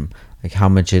everything from like how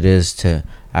much it is to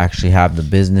actually have the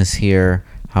business here,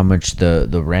 how much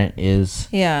the rent is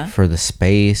for the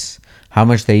space, how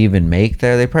much they even make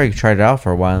there. They probably tried it out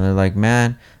for a while and they're like,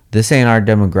 man, this ain't our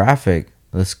demographic.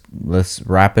 Let's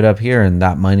wrap it up here and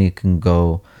that money can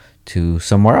go to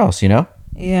somewhere else, you know?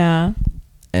 Yeah.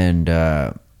 And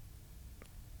I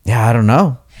don't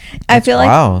know. I feel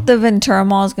like the Ventura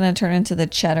Mall is going to turn into the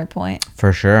Cheddar Point.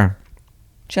 For sure.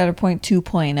 Cheddar Point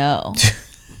 2.0.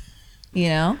 You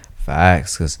know?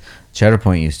 Facts, because Cheddar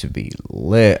Point used to be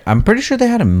lit. I'm pretty sure they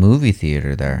had a movie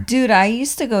theater there. Dude, I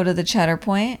used to go to the Cheddar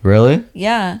Point. Really?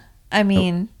 Yeah. I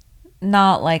mean,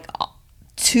 not like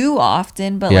too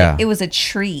often, but like it was a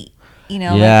treat. You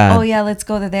know? Yeah. Like, oh yeah, let's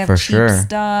go there. They have For cheap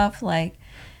stuff. Like,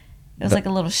 it was like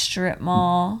a little strip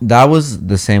mall. That was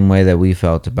the same way that we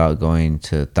felt about going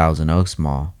to Thousand Oaks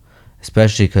Mall.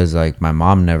 Especially because like my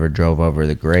mom never drove over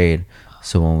the grade.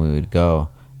 So when we would go,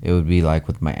 it would be like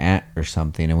with my aunt or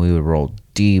something. And we would roll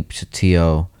deep to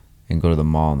TO and go to the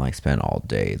mall and like spend all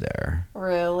day there.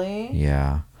 Really?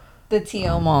 Yeah. The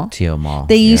TO Mall. TO Mall.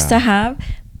 They used to have,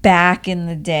 back in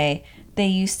the day, they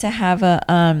used to have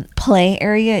a play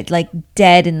area like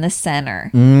dead in the center.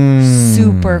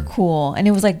 Super cool. And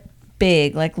it was like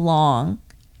big, like long.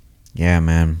 Yeah,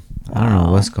 man. I don't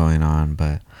know what's going on,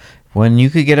 but when you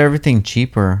could get everything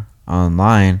cheaper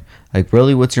online, like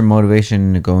really what's your motivation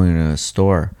into going to a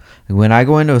store? Like, when I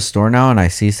go into a store now and I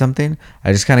see something,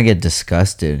 I just kind of get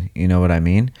disgusted. You know what I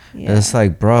mean? Yeah. It's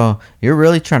like, bro, you're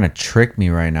really trying to trick me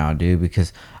right now, dude,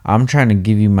 because I'm trying to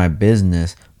give you my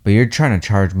business, but you're trying to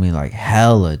charge me like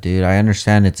hella, dude. I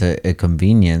understand it's a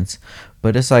convenience,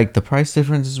 but it's like the price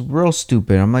difference is real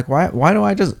stupid. I'm like, why don't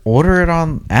I just order it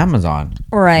on Amazon?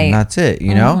 Right. And that's it,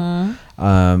 you know?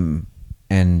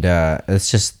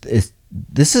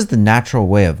 This is the natural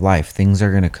way of life. Things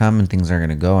are going to come and things are going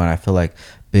to go. And I feel like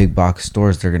big box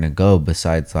stores, they're going to go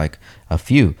besides like a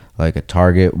few, like a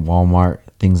Target, Walmart,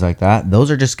 things like that. Those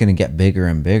are just going to get bigger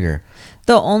and bigger.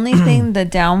 The only thing, the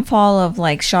downfall of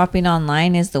like shopping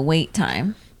online is the wait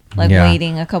time. Like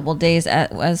waiting a couple days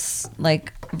as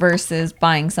like versus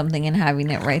buying something and having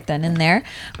it right then and there.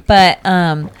 But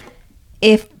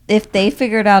if they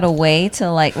figured out a way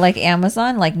to like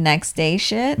Amazon, like next day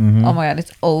shit, oh my god,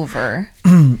 it's over.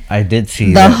 I did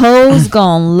see the hoes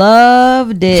gonna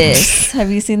love this.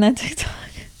 Have you seen that TikTok?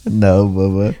 No,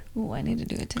 Bubba. Ooh, I need to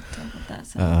do a TikTok with that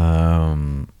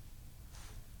sound.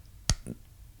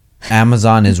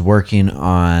 Amazon is working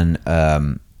on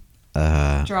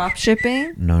drop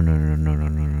shipping.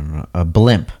 No. A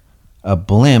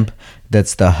blimp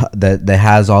that's that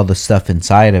has all the stuff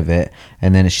inside of it,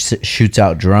 and then it shoots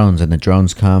out drones, and the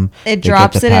drones come. It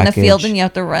drops it in a field, and you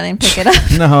have to run and pick it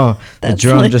up. No, the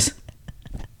drone just.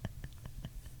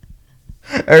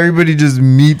 Everybody just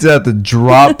meets at the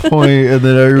drop point, and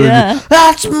then everybody goes,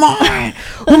 that's mine.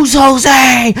 Who's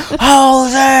Jose?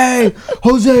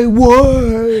 Jose,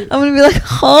 what? I'm gonna be like,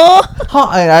 huh?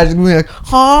 And I just gonna be like,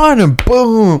 huh? And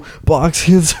boom, box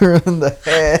hits her in the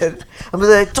head. I'm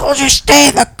like, I told you stay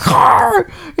in the car.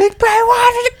 Like, but I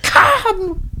wanted to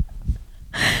come.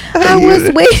 I was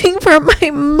waiting for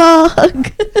my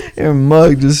mug. Your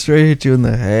mug just straight hit you in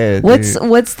the head.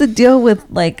 What's the deal with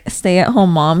like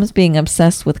stay-at-home moms being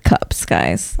obsessed with cups,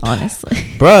 guys? Honestly,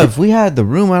 bro, if we had the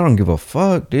room, I don't give a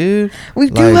fuck, dude. We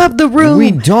do have the room.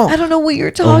 We don't. I don't know what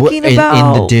you're talking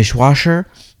about. In the dishwasher.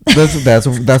 That's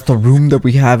the room that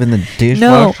we have in the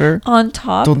dishwasher. No, on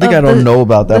top. Don't think I don't know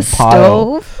about that the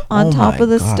pile. Stove on top of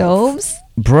the stoves.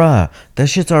 Bruh, that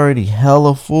shit's already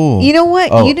hella full. You know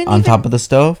what? Oh, you didn't on top of the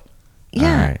stove?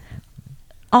 Yeah. Right.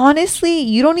 Honestly,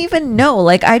 you don't even know.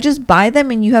 Like, I just buy them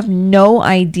and you have no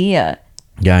idea.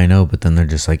 Yeah, I know, but then they're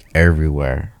just like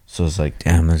everywhere. So it's like,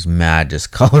 damn, there's mad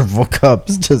just colorful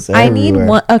cups just everywhere. I need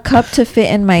a cup to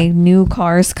fit in my new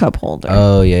car's cup holder.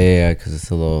 Oh, yeah, because it's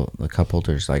the cup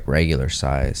holder's like regular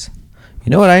size. You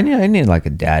know what I need? I need like a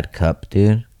dad cup,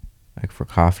 dude. Like for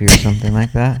coffee or something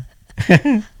like that.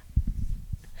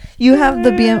 You have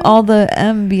all the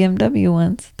BMW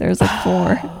ones. There's like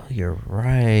 4. Oh, you're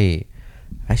right.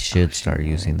 I should start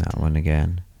using that one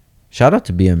again. Shout out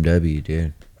to BMW,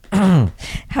 dude.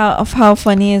 How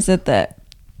funny is it that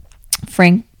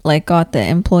Frank like got the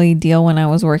employee deal when I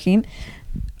was working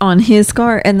on his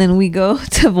car, and then we go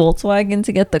to Volkswagen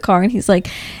to get the car, and he's like,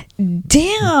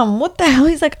 damn, what the hell?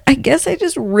 He's like, I guess I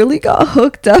just really got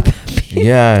hooked up.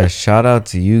 Yeah, shout out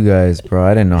to you guys, bro.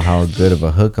 I didn't know how good of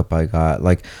a hookup I got.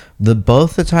 Like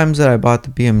both the times that I bought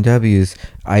the BMWs,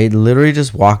 I literally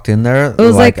just walked in there. It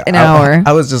was like an hour.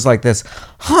 I was just like this,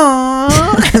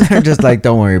 huh? And they're just like,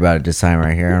 don't worry about it, just sign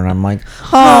right here. And I'm like,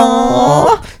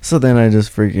 huh? So then I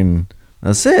just freaking,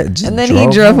 that's it. Just and then he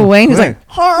drove away and he's like,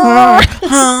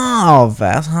 how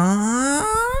fast,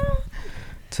 huh?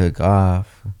 Took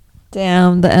off.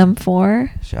 Damn, the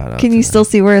M4. Shout out. Can you still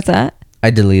see where it's at? I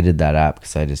deleted that app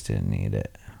because I just didn't need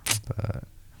it. But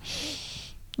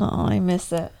oh, I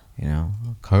miss it. you know,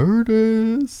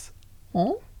 Curtis.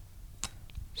 Huh?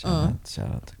 Shout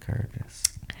out to Curtis.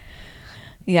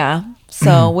 Yeah.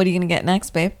 So what are you gonna get next,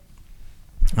 babe?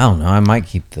 I don't know. I might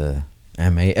keep the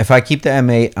M8. If I keep the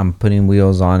M8, I'm putting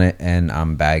wheels on it and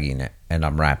I'm bagging it and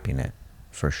I'm wrapping it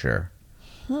for sure.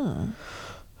 What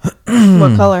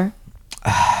color?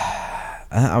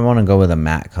 I want to go with a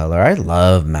matte color. I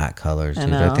love matte colors, dude. I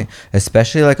know. I think,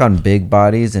 especially like on big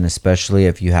bodies, and especially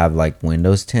if you have like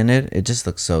windows tinted, it just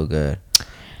looks so good.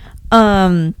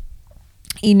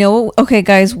 You know, okay,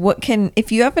 guys,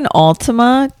 if you have an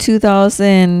Altima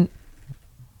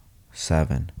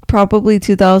 7, probably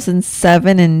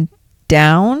 2007 and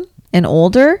down and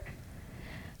older,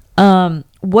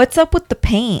 what's up with the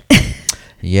paint?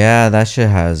 Yeah, that shit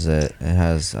has it. It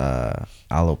has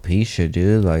alopecia,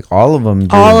 dude. Like all of them.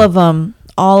 Dude. All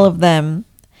of them,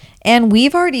 and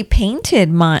we've already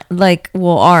painted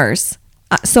ours.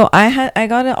 So I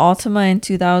got an Altima in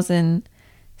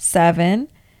 2007,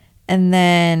 and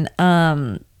then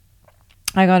I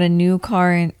got a new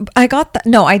car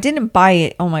I didn't buy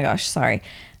it. Oh my gosh, sorry.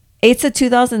 It's a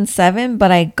 2007,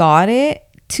 but I got it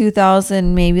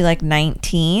 2000 maybe like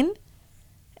 19,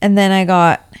 and then I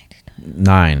got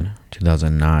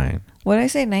 2009. What did I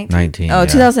say? 19. Oh, yeah.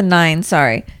 2009.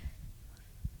 Sorry.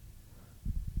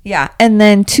 Yeah, and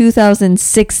then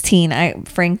 2016,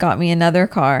 Frank got me another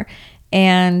car,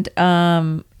 and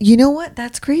you know what?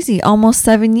 That's crazy. Almost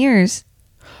 7 years.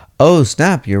 Oh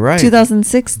snap! You're right.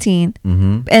 2016.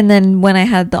 Mm-hmm. And then when I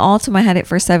had the Altima, I had it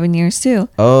for 7 years too.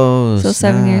 Oh, so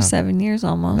snap. 7 years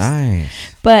almost. Nice.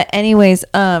 But anyways,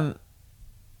 and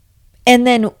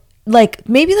then like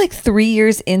maybe like 3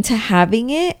 years into having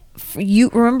it,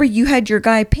 you remember you had your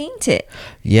guy paint it.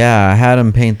 Yeah, I had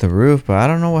him paint the roof, but I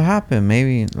don't know what happened.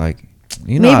 Maybe like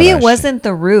maybe it wasn't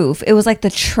the roof. It was like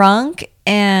the trunk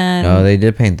and. No, they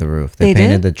did paint the roof. They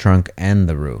painted the trunk and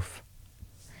the roof.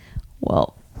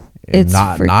 Well, it's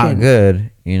not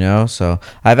good, you know. So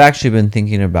I've actually been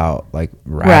thinking about like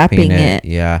wrapping it.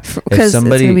 Yeah, because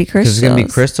it's gonna be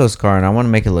Christo's car, and I want to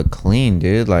make it look clean,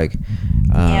 dude. Like,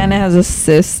 and it has a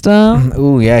system.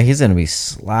 Ooh, yeah, he's gonna be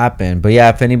slapping. But yeah,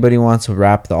 if anybody wants to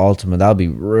wrap the Ultima, that'll be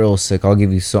real sick.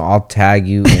 I'll tag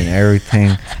you and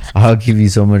everything. I'll give you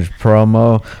so much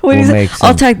promo.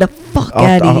 I'll tag the fuck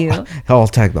out of you. I'll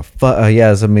tag the fuck.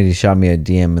 Yeah, somebody shot me a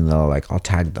DM and they're like, I'll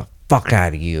tag the fuck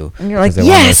out of you. And you're like,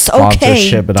 yes,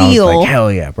 okay, and deal. I was like, hell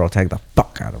yeah, bro, tag the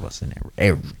fuck out of us in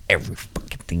every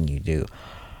fucking thing you do.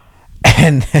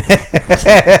 And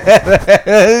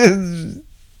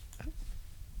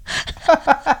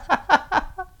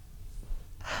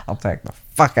I'll tag the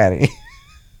fuck out of you.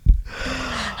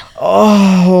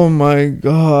 Oh my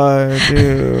god,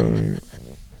 dude.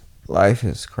 Life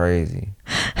is crazy.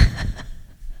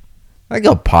 Like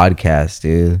a podcast,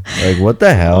 dude. Like, what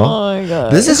the hell? Oh my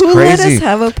god, This is who crazy. let us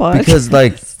have a podcast? Because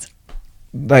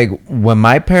like when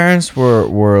my parents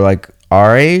were like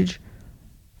our age,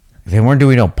 they weren't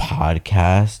doing no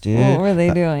podcast, dude. What were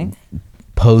they doing?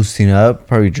 Posting up,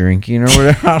 probably drinking or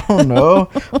whatever. I don't know.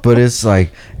 But it's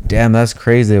like, damn, that's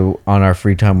crazy. On our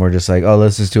free time, we're just like, oh,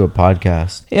 let's just do a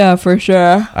podcast. Yeah, for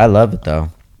sure. I love it though.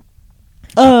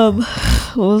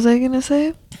 What was I gonna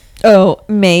say? Oh,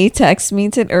 May texted me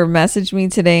or messaged me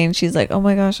today, and she's like, "Oh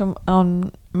my gosh, I'm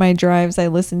on my drives. I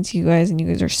listen to you guys, and you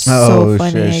guys are so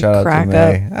funny. Shit, I shout crack out to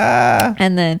up." May. Ah.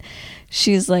 And then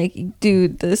she's like,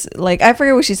 "Dude, this like I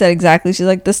forget what she said exactly. She's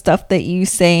like the stuff that you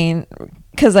saying."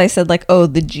 Because I said like, oh,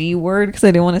 the G word, because I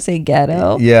didn't want to say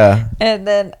ghetto. Yeah. And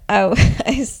then I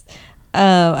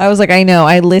was like, I know.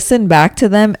 I listen back to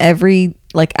them every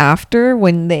like after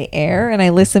when they air, and I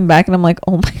listen back and I'm like,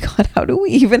 oh my god, how do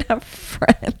we even have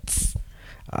friends?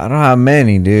 I don't have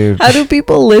many, dude. How do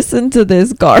people listen to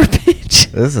this garbage?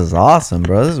 This is awesome,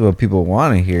 bro. This is what people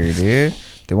want to hear, dude.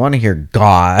 They want to hear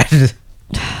God.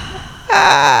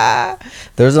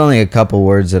 There's only a couple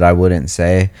words that I wouldn't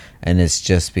say, and it's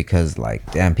just because,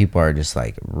 like, damn, people are just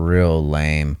like real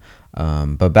lame.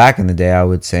 But back in the day, I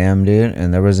would say them, dude,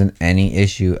 and there wasn't any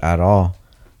issue at all.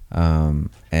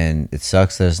 And it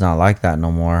sucks that it's not like that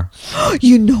no more.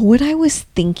 You know what I was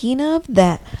thinking of?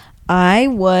 That I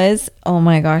was, oh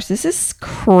my gosh, this is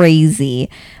crazy.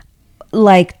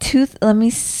 Like, let me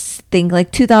think,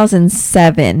 like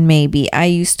 2007, maybe. I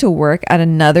used to work at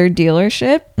another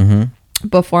dealership.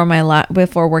 Before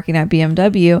working at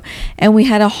BMW, and we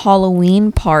had a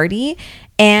Halloween party,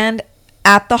 and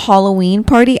at the Halloween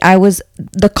party I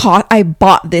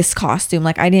bought this costume.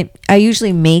 Like I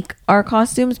usually make our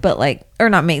costumes, but like,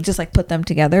 or not make, just like put them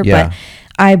together. Yeah. But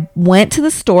I went to the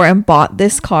store and bought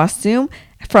this costume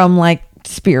from like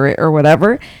Spirit or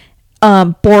whatever,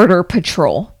 Border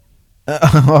Patrol.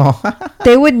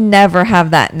 They would never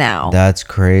have that now. That's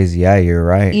crazy. Yeah, you're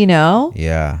right. You know?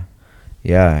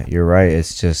 Yeah, you're right.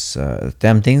 It's just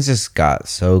damn, things just got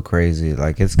so crazy.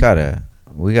 Like,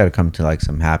 we gotta come to like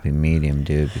some happy medium,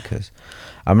 dude, because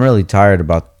I'm really tired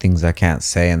about things I can't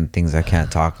say and things I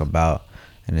can't talk about.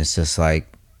 And it's just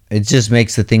like, it just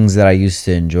makes the things that I used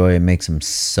to enjoy, it makes them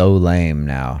so lame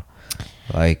now.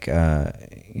 Like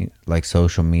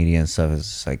social media and stuff is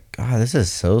just like, God, this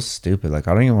is so stupid. Like,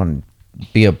 I don't even want to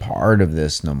be a part of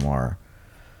this no more.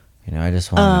 You know, I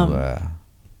just want to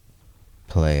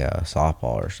play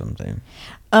softball or something.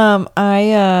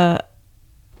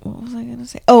 What was I gonna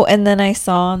say? Oh, and then I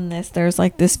saw on there's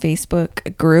like this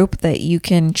Facebook group that you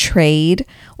can trade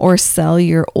or sell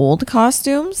your old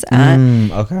costumes at.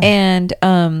 Okay. And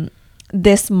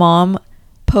this mom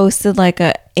posted like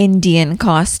a Indian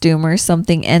costume or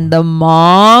something, and the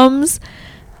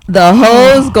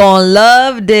hoes gonna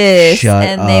love this. Shut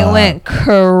and they up. went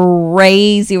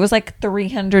crazy. It was like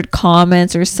 300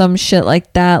 comments or some shit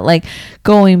like that, like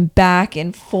going back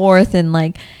and forth, and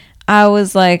like I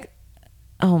was like,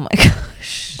 oh my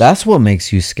gosh. That's what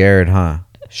makes you scared, huh?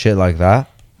 Shit like that?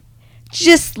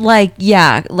 Just like,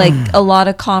 yeah, like a lot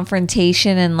of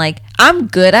confrontation, and like I'm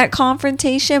good at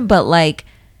confrontation, but like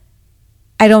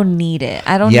I don't need it.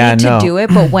 I don't need to do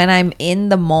it. But when I'm in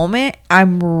the moment,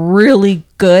 I'm really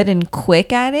good and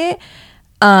quick at it.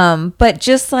 But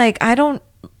just like I don't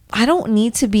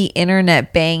need to be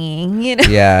internet banging, you know?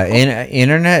 Yeah,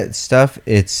 internet stuff,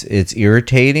 it's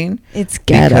irritating. It's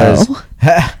ghetto.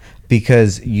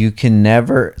 Because you can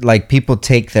never, like, people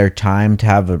take their time to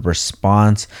have a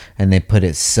response, and they put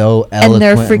it so eloquently. And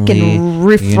they're freaking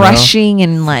refreshing, you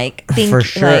know? And like for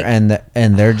sure, like,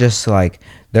 and they're just like,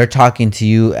 they're talking to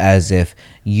you as if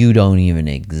you don't even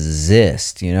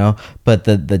exist, you know? But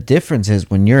the difference is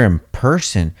when you're in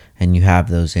person and you have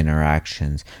those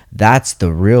interactions, that's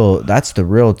the real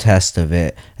test of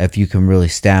it, if you can really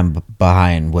stand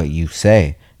behind what you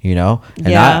say, you know? And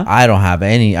yeah. I don't have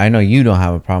any, I know you don't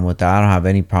have a problem with that. I don't have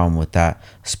any problem with that,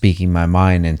 speaking my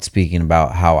mind and speaking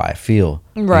about how I feel,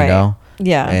 right? You know?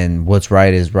 Yeah. And what's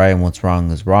right is right and what's wrong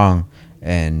is wrong.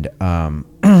 And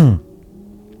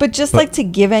But like to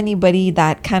give anybody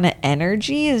that kind of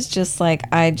energy is just like,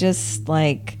 I don't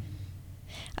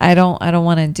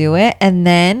want to do it. And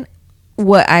then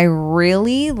what I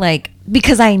really like,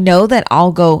 because I know that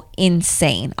I'll go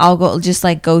insane. I'll go just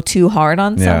like go too hard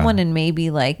on someone and maybe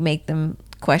like make them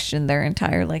question their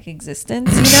entire like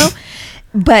existence, you know?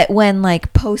 But when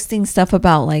like posting stuff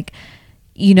about like,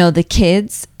 you know, the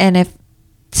kids, and if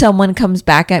someone comes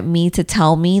back at me to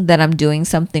tell me that I'm doing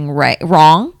something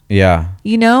wrong, yeah,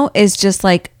 you know, is just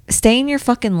like stay in your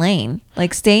fucking lane.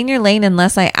 Like, stay in your lane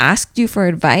unless I asked you for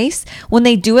advice. When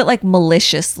they do it like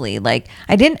maliciously, like,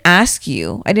 I didn't ask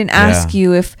you. I didn't ask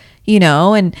you if, you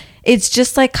know, and it's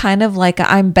just like kind of like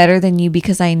I'm better than you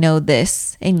because I know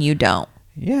this and you don't.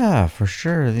 Yeah, for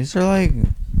sure. These are like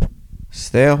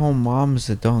stay-at-home moms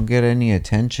that don't get any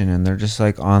attention, and they're just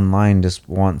like online, just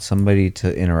want somebody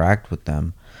to interact with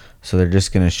them. So they're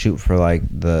just gonna shoot for like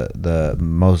the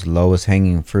most lowest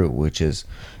hanging fruit, which is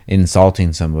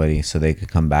insulting somebody so they could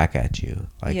come back at you.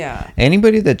 Like,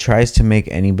 anybody that tries to make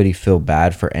anybody feel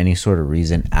bad for any sort of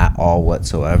reason at all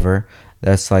whatsoever,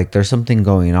 that's like there's something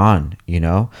going on, you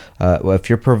know. Well, if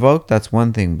you're provoked, that's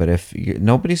one thing, but if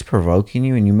nobody's provoking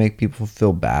you and you make people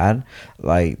feel bad,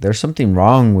 like there's something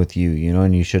wrong with you, you know,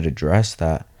 and you should address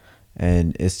that.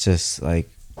 And it's just like,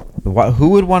 who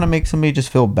would want to make somebody just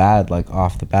feel bad like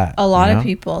off the bat? A lot of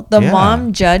people. The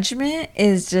mom judgment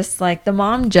is just like the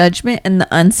mom judgment, and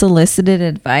the unsolicited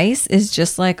advice is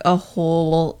just like a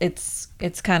whole, it's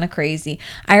kind of crazy.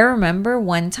 I remember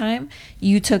one time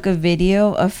you took a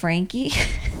video of Frankie.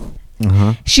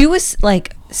 She was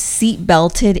like seat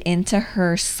belted into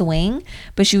her swing,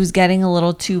 but she was getting a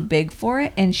little too big for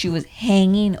it, and she was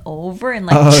hanging over and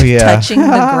like touching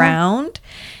the ground.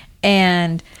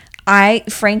 And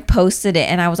Frank posted it,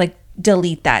 and I was like,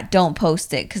 delete that, don't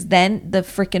post it, because then the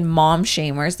freaking mom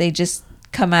shamers, they just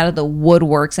come out of the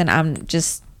woodworks, and I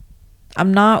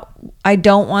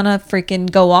don't want to freaking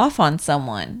go off on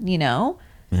someone, you know?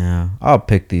 Yeah, I'll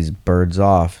pick these birds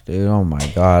off, dude. Oh my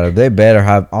god, they better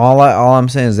have all I'm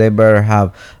saying is they better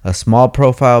have a small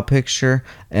profile picture,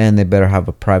 and they better have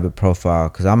a private profile,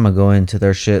 because I'm gonna go into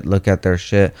their shit, look at their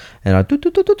shit, and I'll do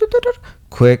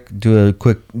a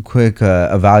quick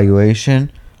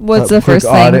evaluation. What's the first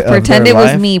thing? Pretend it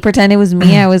was me. Pretend it was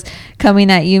me. I was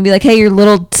coming at you and be like, hey, your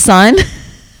little son,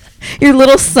 your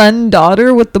little son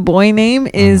daughter with the boy name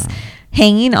is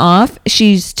hanging off.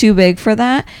 She's too big for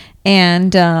that.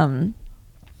 And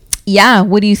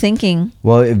what are you thinking?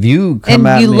 Well, if you come and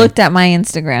at you me, looked at my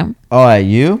Instagram. Oh, at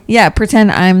you? Yeah,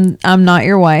 pretend I'm not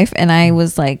your wife, and I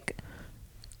was like,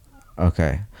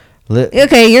 okay,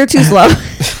 okay, you're too slow.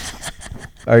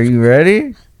 Are you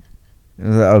ready?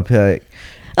 I'll be like,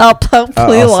 I'll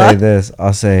say this.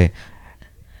 I'll say,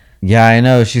 yeah, I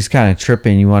know she's kind of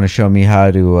tripping. You want to show me how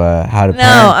to parent?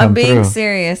 No, I'm being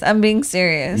serious. I'm being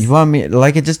serious. You want me,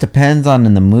 like, it just depends on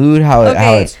in the mood how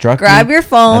it struck. Grab your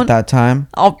phone at that time.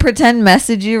 I'll pretend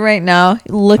message you right now.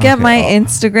 Look at my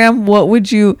Instagram. What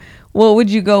would you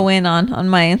go in on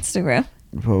my Instagram?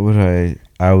 What would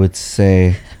I would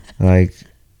say, like,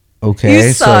 okay,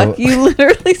 you suck. You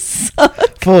literally suck.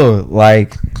 Full,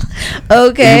 like,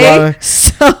 okay,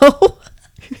 so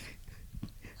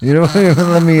you don't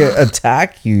even let me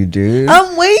attack you, dude.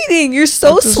 I'm waiting. You're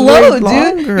so slow,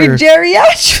 dude. You're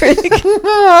geriatric.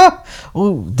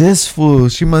 Oh, this fool.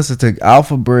 She must have took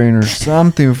Alpha Brain or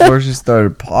something before she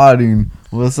started potting.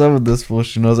 What's up with this fool?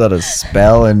 She knows how to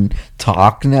spell and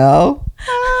talk now.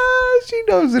 She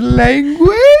knows the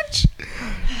language.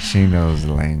 She knows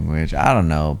the language. I don't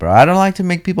know, bro. I don't like to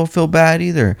make people feel bad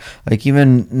either. Like,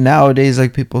 even nowadays,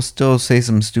 like, people still say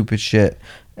some stupid shit.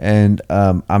 And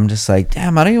I'm just like,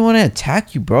 damn, I don't even want to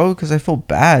attack you, bro, because I feel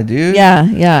bad, dude.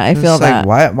 Yeah, I feel that.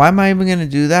 Like, why am I even gonna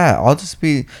do that? I'll just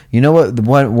be, you know what? The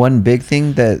one big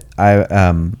thing that I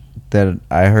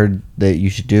heard that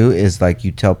you should do is, like,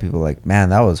 you tell people, like, man,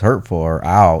 that was hurtful, or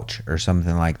ouch, or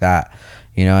something like that,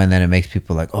 you know, and then it makes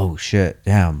people like, oh shit,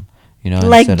 damn. You know,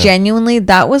 like, genuinely,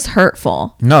 that was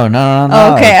hurtful. No. Okay,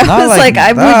 I was like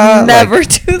I would never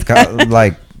do that.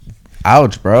 Like,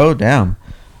 ouch, bro. Damn.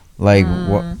 Like,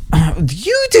 what?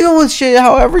 You deal with shit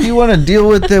however you want to deal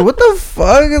with it. What the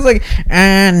fuck? It's like,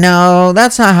 no,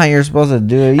 that's not how you're supposed to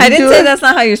do it. I didn't say that's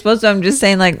not how you're supposed to. I'm just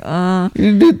saying, like,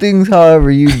 you do things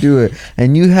however you do it,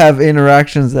 and you have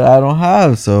interactions that I don't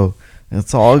have, so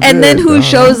it's all good. And then who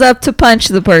shows up to punch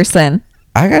the person?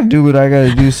 I gotta do what I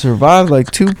gotta do. Survive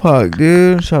like Tupac,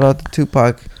 dude. Shout out to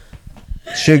Tupac.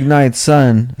 Suge Knight's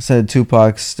son said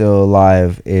Tupac's still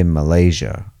alive in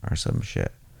Malaysia or some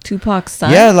shit. Tupac's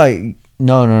son? Yeah, like,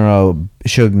 no.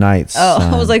 Suge Knight's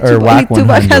son. I was like, or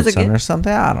Tupac has a son or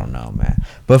something. I don't know, man.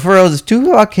 But for real, if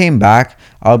Tupac came back,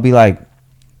 I'll be like,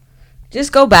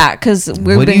 just go back, because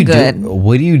we've been good.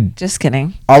 What do you? Just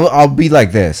kidding. I'll be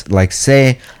like this. Like,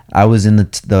 say I was in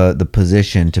the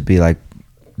position to be like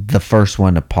the first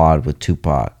one to pod with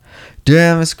Tupac.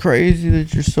 Damn, it's crazy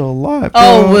that you're still alive, bro.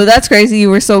 Oh, well, that's crazy. You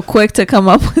were so quick to come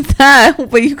up with that,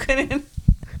 but you couldn't.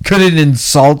 Couldn't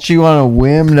insult you on a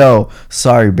whim? No.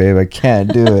 Sorry, babe. I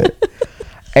can't do it.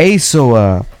 Hey,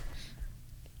 so,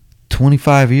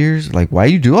 25 years? Like, why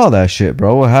you do all that shit,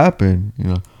 bro? What happened?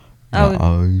 You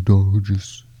know,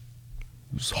 just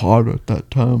was hot at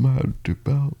that time. I had to dip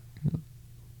out.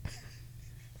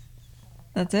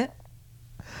 That's it.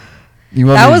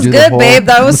 That was good, babe.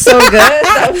 That was so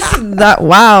good.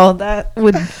 Wow.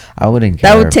 I wouldn't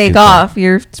care. That would take off.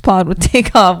 Your pod would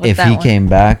take off with if that he one. came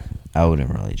back, I wouldn't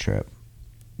really trip.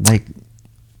 Like,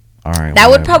 all right. That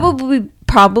would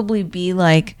probably be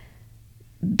like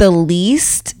the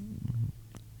least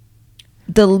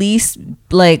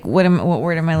like what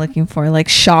word am I looking for? Like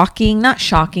shocking, not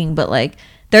shocking, but like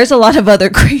there's a lot of other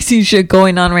crazy shit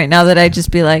going on right now that I'd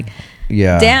just be like,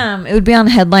 yeah, damn, it would be on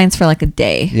headlines for like a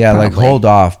day. Yeah, probably. like hold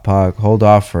off, Puck. Hold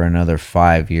off for another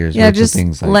 5 years. Yeah, just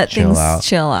things, like, let things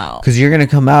chill out. Because you're gonna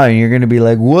come out and you're gonna be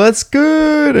like, "What's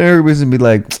good?" And everybody's gonna be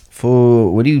like,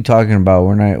 "Fool, what are you talking about?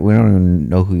 We don't even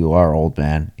know who you are, old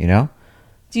man." You know?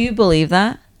 Do you believe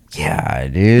that? Yeah,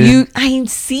 dude. I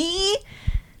see.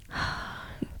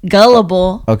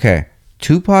 Gullible. Okay,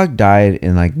 Tupac died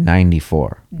in like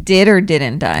 94. Did or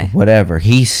didn't die? Whatever.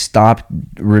 He stopped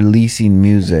releasing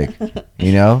music.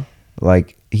 You know,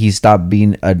 like he stopped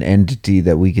being an entity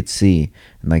that we could see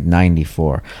in like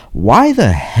 94. Why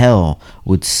the hell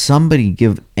would somebody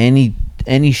give any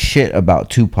shit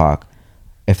about Tupac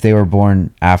if they were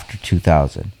born after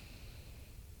 2000?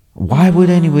 Why would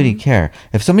anybody care?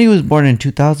 If somebody was born in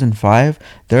 2005,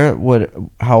 they're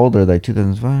how old are they?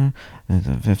 2005,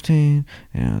 15,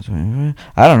 25,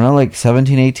 I don't know, like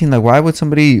 17, 18. Like why would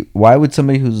somebody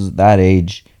who's that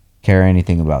age care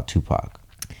anything about Tupac?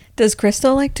 Does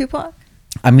Crystal like Tupac?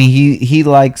 I mean, he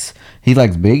likes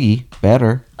Biggie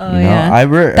better. Oh, you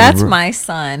know? That's my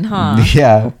son, huh?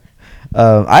 Yeah.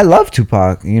 I love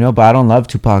Tupac, you know, but I don't love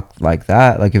Tupac like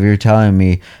that. Like if you're telling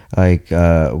me like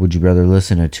would you rather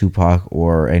listen to Tupac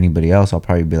or anybody else, I'll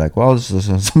probably be like, well, I'll just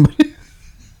listen to somebody.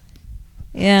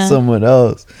 Yeah. Someone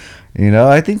else. You know,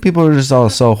 I think people are just all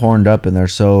so horned up and they're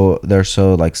so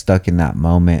like stuck in that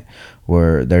moment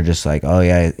where they're just like, oh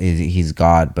yeah, he's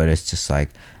God, but it's just like,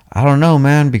 I don't know,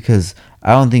 man, because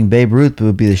I don't think Babe Ruth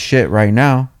would be the shit right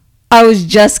now. I was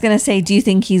just gonna say, do you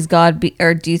think he's God,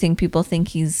 or do you think people think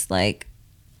he's like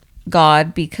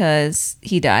God because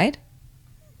he died?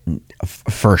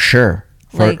 For sure.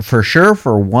 For sure,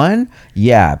 for one,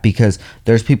 yeah, because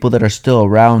there's people that are still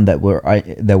around that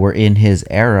were in his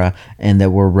era and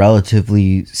that were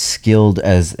relatively skilled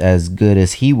as good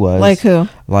as he was. Like who?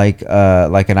 Like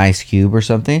an Ice Cube or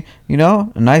something. You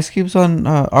know, an Ice Cube's on.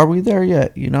 Are we there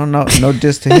yet? You know, no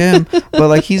diss to him, but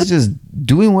like he's just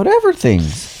doing whatever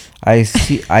things.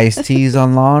 Ice-T's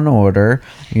on Law and Order.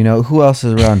 You know, who else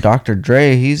is around? Dr.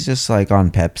 Dre, he's just like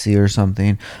on Pepsi or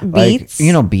something. Beats? Like,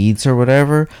 you know, Beats or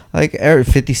whatever. Like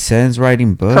 50 Cent's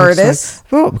writing books. Curtis?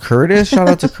 Like, well, Curtis, shout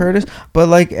out to Curtis. But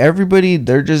like everybody,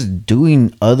 they're just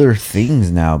doing other things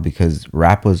now because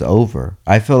rap was over.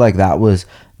 I feel like that was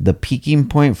the peaking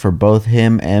point for both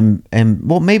him and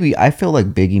well, maybe I feel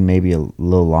like Biggie maybe a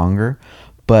little longer.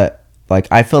 But like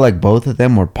I feel like both of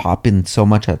them were popping so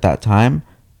much at that time.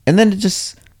 And then it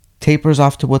just tapers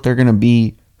off to what they're going to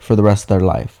be for the rest of their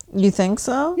life. You think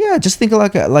so? Yeah, just think of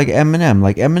like Eminem.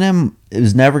 Like Eminem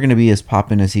is never going to be as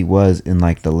poppin' as he was in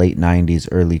like the late 90s,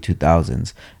 early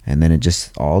 2000s. And then it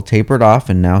just all tapered off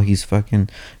and now he's fucking,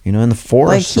 you know, in the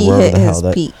forest. Like he hit his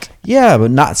peak. Yeah, but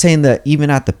not saying that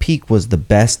even at the peak was the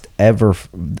best ever,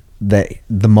 that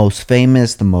the most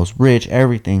famous, the most rich,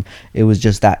 everything. It was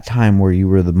just that time where you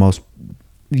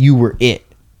were it.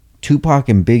 Tupac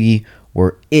and Biggie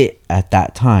were it at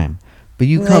that time, but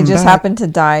they just happened to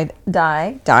died.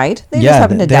 They just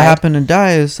happened to die. They happened to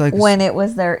die. It's like when it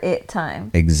was their it time.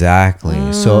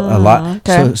 Exactly. So a lot.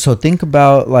 Okay. So think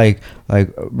about like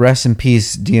rest in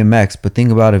peace DMX. But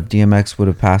think about if DMX would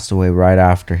have passed away right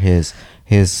after his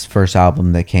first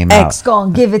album that came out. X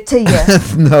gonna give it to you.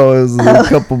 No, it was a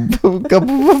couple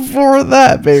before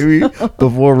that, baby.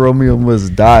 Before Romeo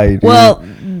Must Die. Dude. Well,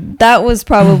 that was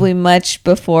probably much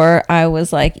before I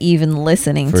was like even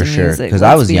listening to music. Because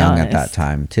I was young at that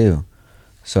time too.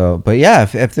 So, but yeah,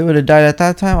 if they would have died at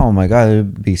that time, oh my god, it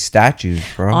would be statues,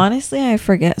 bro. Honestly, I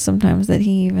forget sometimes that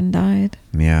he even died.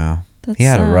 Yeah, he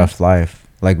had a rough life,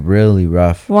 like really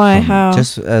rough. Why? How?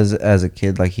 Just as a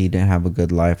kid, like he didn't have a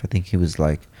good life. I think he was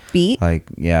like beat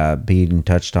and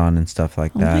touched on and stuff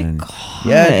like that. My God.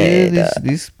 Yeah, dude,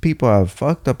 these people have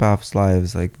fucked up ass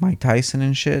lives, like Mike Tyson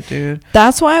and shit, dude.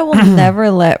 That's why I will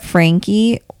never let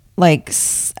Frankie, like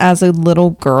as a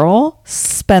little girl,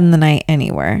 spend the night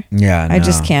anywhere. Yeah, I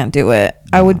just can't do it.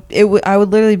 No. I would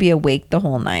literally be awake the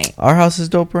whole night. Our house is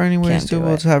doper anyways, too.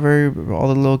 We'll just have all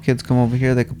the little kids come over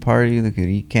here. They could party, they could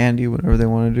eat candy, whatever they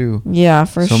want to do. Yeah,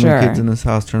 for sure. So many kids in this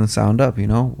house, turn the sound up, you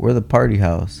know? We're the party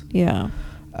house. Yeah.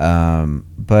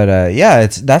 But yeah,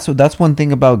 that's one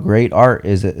thing about great art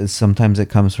is sometimes it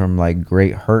comes from like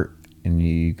great hurt, and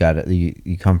you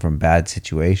come from bad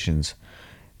situations,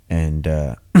 and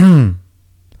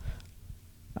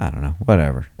I don't know,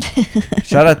 whatever.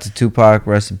 Shout out to Tupac,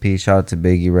 rest in peace. Shout out to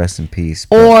Biggie, rest in peace.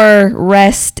 Or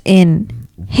rest in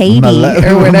Haiti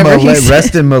or whatever.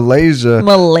 Rest in Malaysia.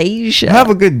 Malaysia.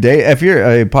 Have a good day. If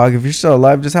you're Pac, if you're still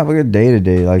alive, just have a good day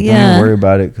today. Like, don't even worry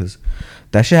about it, because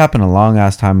that shit happened a long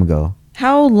ass time ago.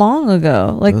 How long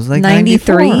ago? Like, it was like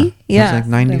 93? Yeah. It was like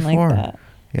 94. Like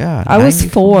yeah. I was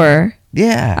 4.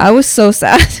 Yeah. I was so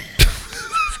sad.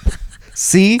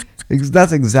 See?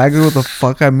 That's exactly what the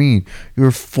fuck I mean. You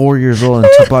were 4 years old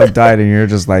and Tupac died, and you're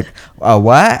just like,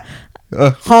 what?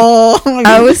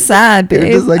 I was sad,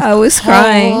 babe. Like, I was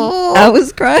crying. I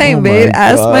was crying, babe.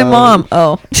 Ask my mom.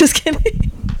 Oh, just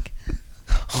kidding.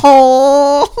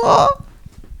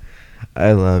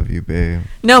 I love you, babe.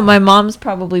 No, my mom's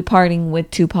probably partying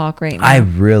with Tupac right now. I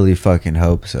really fucking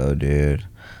hope so, dude.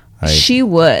 Like, she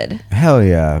would. Hell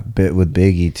yeah. Bit with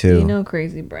Biggie, too. You know,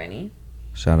 crazy Brenny.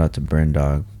 Shout out to Bryn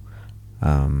Dog.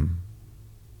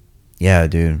 Yeah,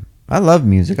 dude. I love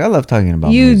music. I love talking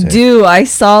about music. You do. I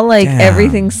saw like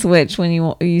everything switch when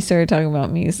you started talking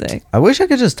about music. I wish I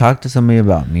could just talk to somebody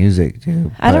about music,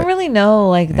 dude. I don't really know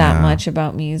like that much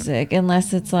about music,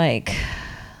 unless it's like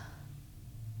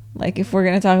if we're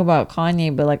gonna talk about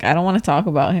Kanye, but like I don't want to talk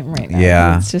about him right now.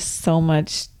 Yeah, it's just so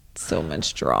much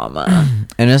drama.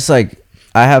 And it's like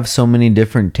I have so many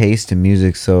different tastes in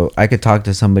music, so I could talk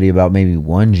to somebody about maybe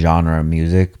one genre of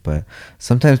music, but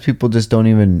sometimes people just don't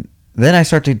even. Then I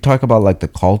start to talk about like the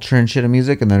culture and shit of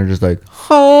music, and then they're just like,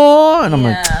 oh, and I'm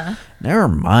like, never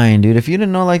mind, dude. If you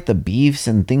didn't know like the beefs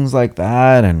and things like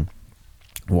that, and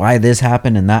why this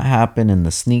happened and that happened, and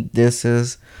the sneak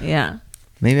disses,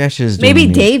 maybe I should just maybe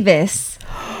Davis.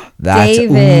 That's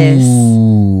Davis.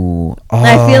 Ooh.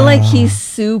 I feel like he's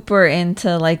super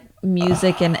into like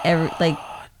music and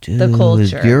dude, the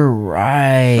culture. You're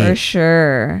right. For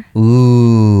sure.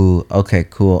 Ooh. Okay,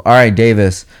 cool. All right,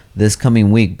 Davis. This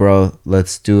coming week, bro,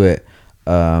 let's do it.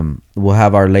 We'll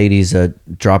have our ladies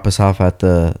drop us off at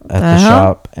the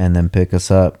shop and then pick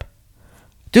us up.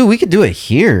 Dude, we could do it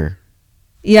here.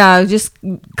 Yeah, just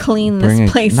clean this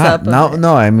place up.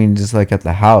 No, I mean just like at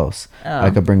the house. I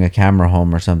could bring a camera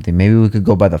home or something. Maybe we could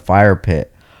go by the fire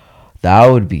pit. That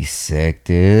would be sick,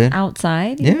 dude.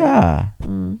 Outside? Yeah.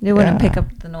 They wouldn't pick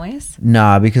up the noise?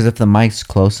 Nah, because if the mic's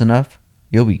close enough,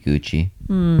 you'll be Gucci.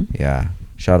 Yeah.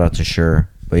 Shout out to Sure.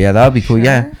 But yeah, that would be cool. Sure?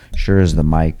 Yeah. Sure is the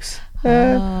mics.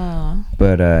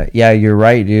 But yeah, you're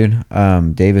right, dude.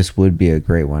 Davis would be a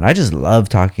great one. I just love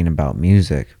talking about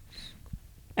music.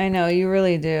 I know, you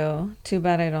really do. Too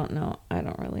bad I don't know. I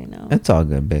don't really know. It's all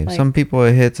good, babe. Like, some people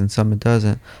it hits and some it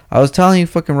doesn't. I was telling you,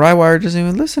 fucking Rywire doesn't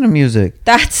even listen to music.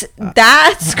 That's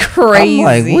crazy. I'm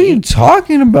like, what are you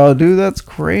talking about, dude? That's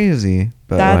crazy.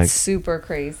 But that's like, super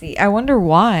crazy. I wonder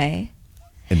why.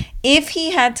 If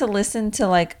he had to listen to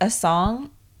like a song,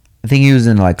 I think he was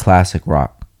in like classic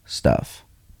rock stuff.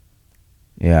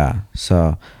 Yeah.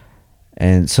 So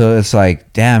it's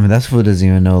like, damn, that's what doesn't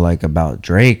even know like about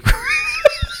Drake.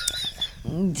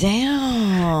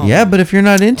 Damn. Yeah, but if you're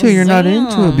not into it, you're not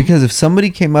into it. Because if somebody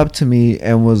came up to me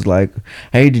and was like,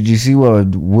 "Hey, did you see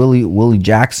what Willie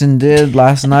Jackson did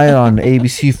last night on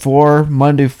ABC4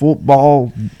 Monday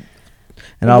Football?"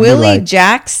 And I'll be like,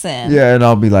 Jackson. Yeah, and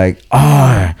I'll be like,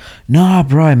 "Oh, nah,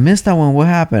 bro, I missed that one. What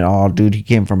happened?" "Oh, dude, he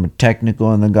came from a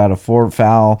technical and then got a forward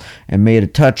foul and made a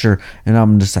toucher." And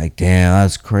I'm just like, "Damn,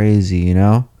 that's crazy," you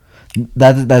know?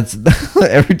 That's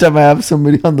every time I have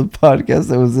somebody on the podcast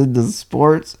that was into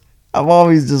sports, I'm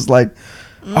always just like,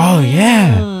 "Oh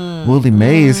yeah, Willie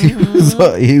Mays, he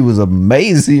was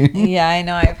amazing." Yeah, I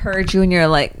know. I've heard you, and they're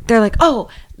like, "Oh,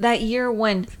 that year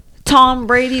when Tom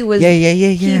Brady was,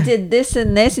 he did this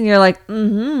and this," and you're like,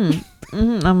 I'm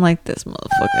like, this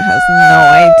motherfucker has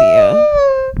no idea.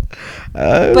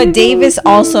 But Davis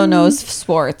also knows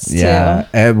sports too. Yeah,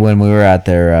 and when we were at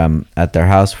their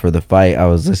house for the fight, I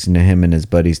was listening to him and his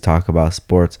buddies talk about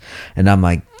sports, and I'm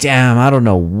like, damn, I don't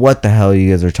know what the hell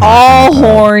you guys are talking about.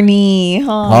 All horny,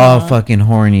 huh? All fucking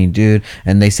horny, dude.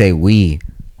 And they say we.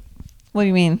 What do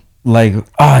you mean? Like,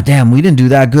 oh damn, we didn't do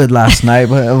that good last night.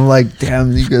 But I'm like,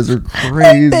 damn, you guys are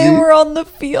crazy. They were on the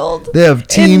field. They have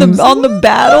teams on the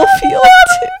battlefield.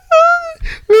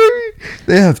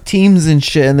 They have teams and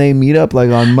shit, and they meet up like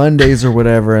on Mondays or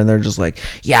whatever, and they're just like,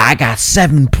 "Yeah, I got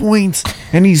 7 points,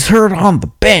 and he's hurt on the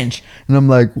bench." And I'm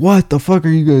like, "What the fuck are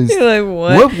you guys? You're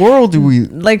like, what world do we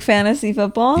like fantasy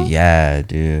football?" Yeah,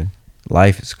 dude,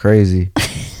 life is crazy.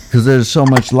 because there's so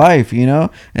much life, you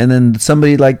know. And then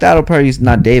somebody like that will probably,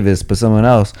 not Davis, but someone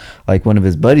else, like one of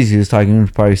his buddies he was talking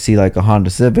to, probably see like a Honda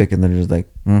Civic, and they're just like,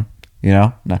 you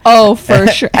know. Oh, for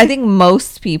sure. I think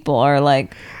most people are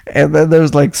like. And then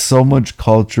there's like so much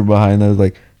culture behind that,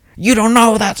 like, you don't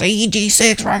know that's a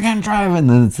EG6 right-hand drive, and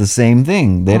then it's the same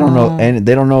thing. They don't know, and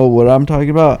they don't know what I'm talking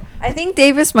about. I think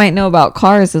Davis might know about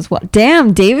cars as well.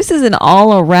 Damn, Davis is an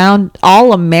all-around,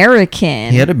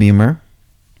 all-American. He had a Beamer.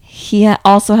 He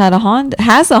also had a Honda.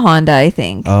 Has a Honda, I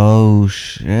think. Oh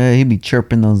shit! He'd be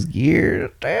chirping those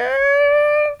gears.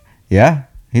 Yeah,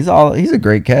 he's a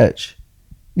great catch.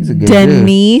 He's a good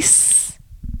Denise.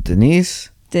 dude.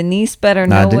 Denise Better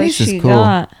know what she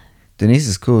got. Denise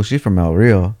is cool. She's from El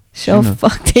Rio. She'll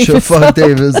fuck Davis She'll fuck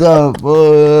Davis up.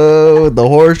 With the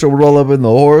horse, she'll roll up in the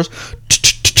horse.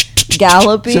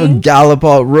 Galloping. She'll gallop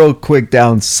out real quick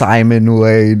down Simon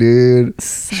Way, dude.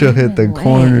 She'll hit the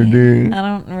corner, dude. I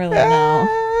don't really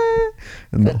know.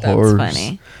 And but the horse. That's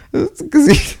funny.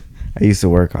 Because I used to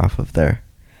work off of there.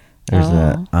 There's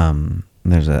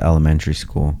there's an elementary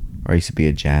school where I used to be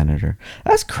a janitor.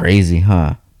 That's crazy,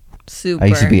 huh? Super. I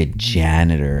used to be a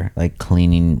janitor, like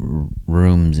cleaning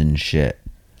rooms and shit.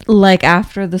 Like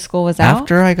after the school was out?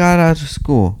 After I got out of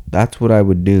school, that's what I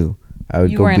would do. I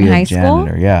would You go were be in a high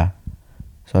janitor. school? Yeah.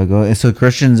 So I go. So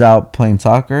Christian's out playing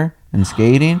soccer and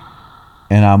skating,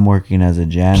 and I'm working as a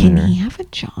janitor. Can he have a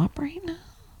job right now?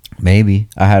 Maybe.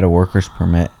 I had a worker's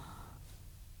permit.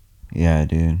 Yeah,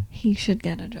 dude. He should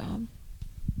get a job.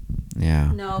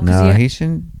 Yeah. No, he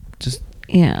shouldn't just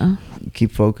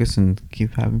keep focused and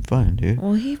keep having fun, dude.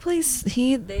 Well, his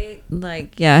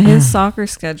soccer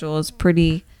schedule is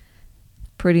pretty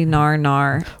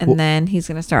gnar. And then he's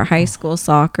going to start high school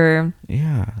soccer.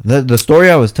 Yeah. The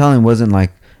story I was telling wasn't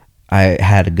like I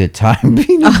had a good time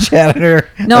being a janitor.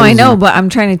 No, I know, but I'm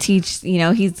trying to teach,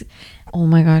 he's, oh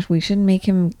my gosh, we should make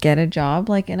him get a job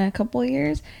like in a couple of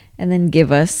years and then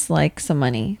give us like some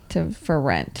money for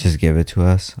rent. Just give it to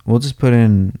us. We'll just put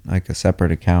in like a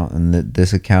separate account, and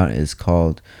this account is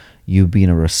called You Being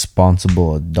a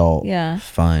Responsible Adult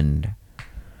Fund.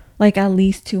 Like at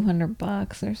least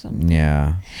 $200 or something.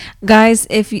 Yeah. Guys,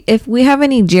 if we have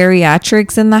any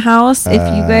geriatrics in the house, if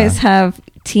you guys have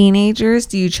teenagers,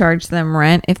 do you charge them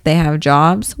rent if they have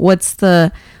jobs? What's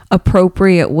the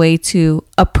appropriate way to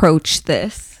approach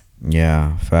this?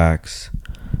 Yeah, facts.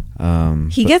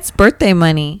 He gets birthday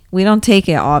money. We don't take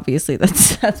it, obviously.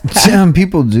 That's bad. Damn,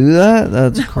 people do that?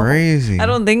 That's crazy. I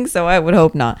don't think so. I would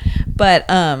hope not. But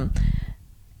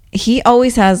he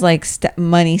always has like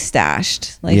money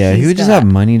stashed. Like he would just have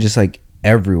money just like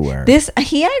everywhere.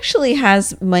 He actually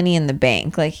has money in the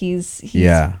bank. Like he's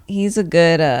a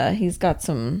good he's got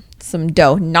some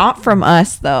dough. Not from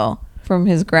us though, from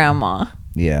his grandma.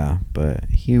 Yeah, but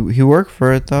he worked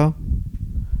for it though.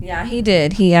 Yeah, he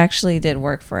did. He actually did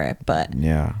work for it, but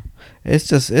yeah.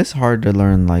 It's hard to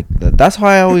learn like that. That's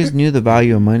why I always knew the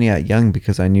value of money at young,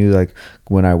 because I knew like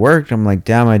when I worked, I'm like,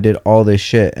 damn, I did all this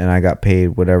shit and I got paid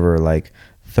whatever, like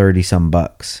 30 some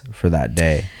bucks for that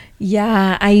day.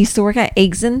 Yeah, I used to work at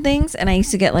Eggs and Things, and I used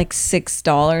to get like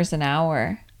 $6 an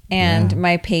hour. And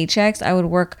my paychecks, I would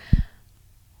work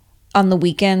on the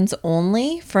weekends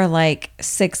only for like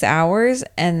 6 hours,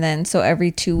 and then so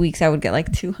every 2 weeks I would get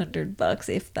like $200,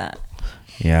 if that.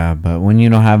 Yeah, but when you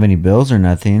don't have any bills or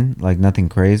nothing, like nothing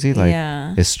crazy, like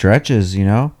it stretches,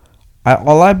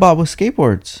 all I bought was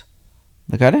skateboards.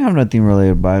 Like I didn't have nothing really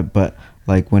to buy, but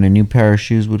like when a new pair of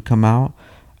shoes would come out,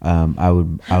 I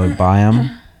would buy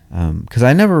them, because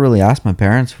I never really asked my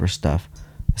parents for stuff,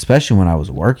 especially when I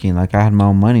was working. Like I had my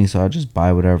own money, so I just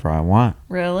buy whatever I want.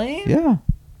 Really? Yeah.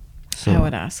 So I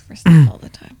would ask for stuff all the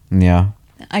time. Yeah.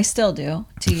 I still do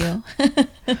to you.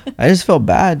 I just felt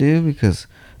bad, dude, because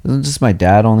it wasn't just my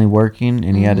dad only working,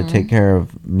 and he had to take care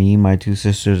of me, my two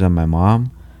sisters, and my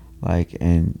mom, like,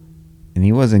 and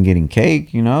he wasn't getting cake,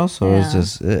 so it was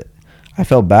just I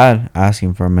felt bad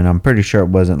asking for him, and I'm pretty sure it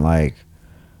wasn't like,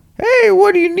 hey,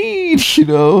 what do you need?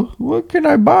 What can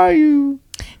I buy you?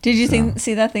 Did you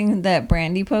see that thing that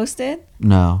Brandy posted?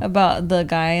 No. About the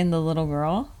guy and the little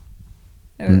girl?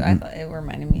 I thought it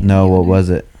reminded me. No, what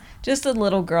was it? Just a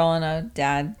little girl and a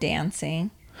dad dancing.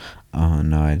 Oh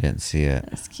no, I didn't see it.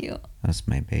 That's cute. That's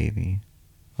my baby.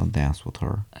 I'll dance with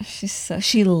her.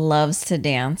 She loves to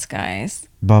dance, guys.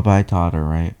 Bubba, I taught her,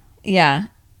 right? Yeah.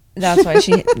 That's why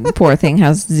she, poor thing,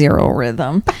 has zero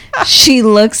rhythm. She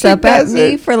looks up at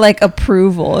me for like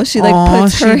approval. She like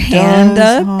puts her hand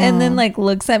up and then like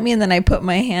looks at me, and then I put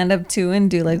my hand up too and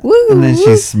do like woo. And then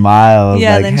she smiles.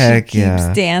 Yeah, like, then heck she keeps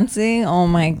dancing. Oh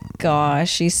my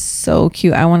gosh, she's so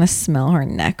cute. I want to smell her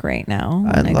neck right now.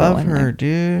 I love her,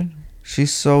 dude.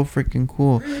 She's so freaking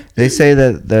cool. They say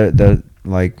that the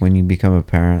like when you become a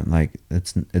parent, like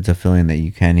it's a feeling that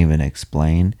you can't even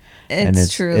explain.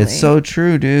 It's so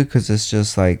true, dude, because it's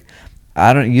just like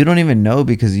you don't even know,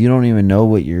 because you don't even know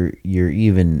what you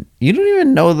don't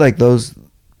even know, like those,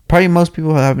 probably most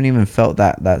people haven't even felt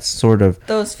that sort of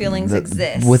those feelings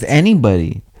exist with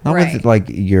anybody. Not with like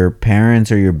your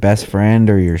parents or your best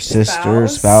friend or your sister,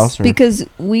 spouse because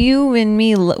you and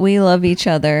me, we love each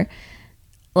other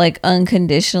like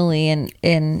unconditionally and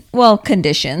in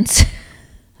conditions.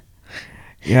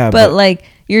 Yeah, but like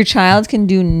your child can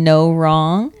do no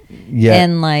wrong. Yeah.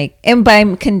 And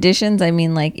by conditions I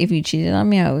mean, like, if you cheated on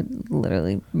me, I would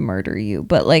literally murder you.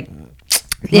 But like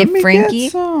if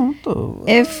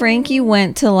Frankie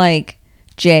went to like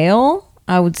jail,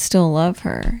 I would still love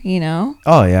her, you know?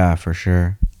 Oh yeah, for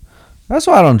sure. That's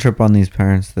why I don't trip on these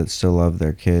parents that still love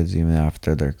their kids even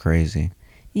after they're crazy.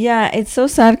 Yeah, it's so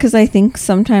sad because I think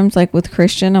sometimes, like with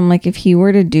Christian, I'm like, if he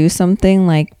were to do something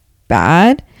like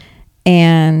bad,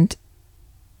 and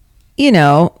you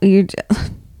know,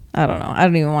 I don't know, I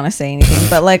don't even want to say anything,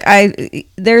 but like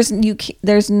there's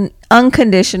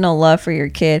unconditional love for your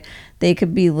kid. They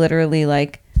could be literally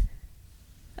like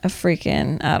a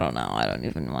freaking, I don't know, I don't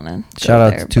even want to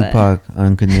shout out to Tupac.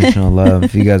 Unconditional love.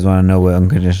 If you guys want to know what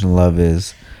unconditional love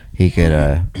is, he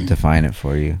could define it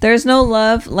for you. There's no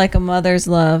love like a mother's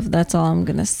love. That's all I'm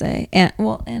gonna say. And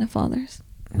a father's.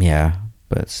 Yeah,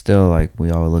 but still, like, we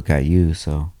all look at you,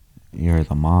 so you're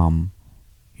the mom,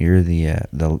 you're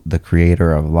the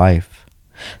creator of life.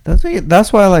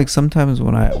 That's why, like, sometimes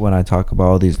when I talk about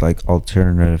all these like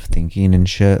alternative thinking and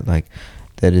shit, like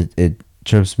that it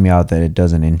trips me out that it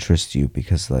doesn't interest you,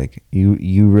 because like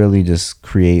you really just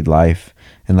create life,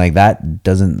 and like that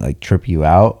doesn't like trip you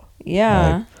out.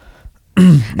 Yeah. Like,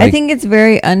 I think it's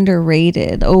very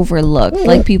underrated, overlooked.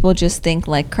 Like, people just think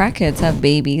like crackheads have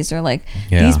babies, or like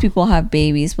these people have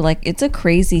babies, but like it's a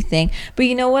crazy thing. But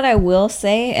you know what I will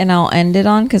say, and I'll end it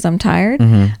on because I'm tired.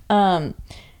 Mm-hmm.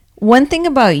 One thing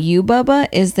about you, Bubba,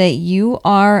 is that you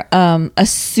are a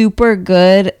super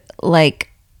good like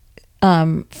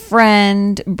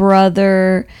friend,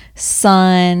 brother,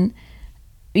 son.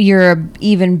 You're an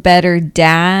even better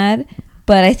dad.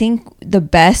 But I think the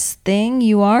best thing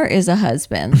you are is a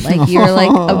husband. Like, you're like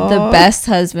the best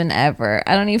husband ever.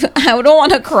 I don't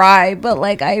want to cry, but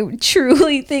like I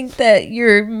truly think that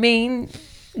your main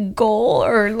goal,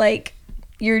 or like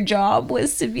your job,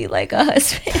 was to be like a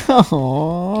husband.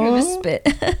 Aww. You're the spit.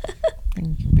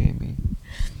 Thank you, baby.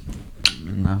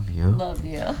 Love you. Love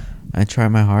you. I try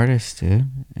my hardest, dude,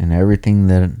 and everything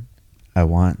that I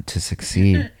want to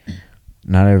succeed.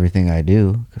 Not everything I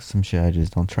do, because some shit I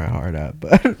just don't try hard at.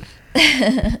 But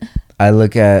I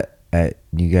look at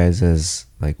you guys as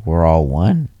like we're all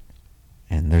one,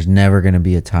 and there's never gonna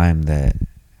be a time that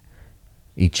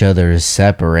each other is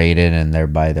separated and they're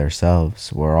by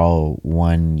themselves. We're all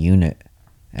one unit,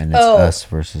 and it's us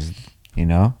versus, you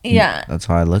know. Yeah, that's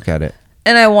how I look at it.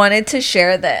 And I wanted to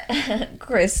share that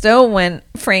Krista, when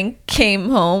Frank came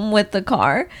home with the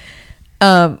car,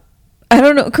 I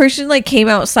don't know, Christian like came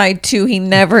outside too. He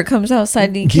never comes outside.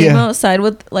 And he came outside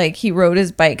with like, he rode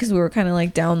his bike because we were kind of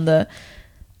like down the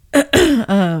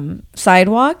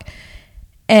sidewalk.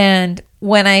 And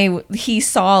when he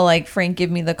saw like Frank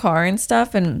give me the car and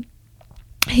stuff, and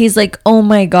he's like, "Oh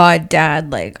my God,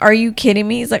 Dad, like, are you kidding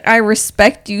me?" He's like, "I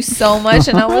respect you so much."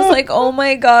 And I was like, "Oh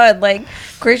my God." Like,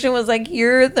 Christian was like,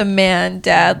 "You're the man,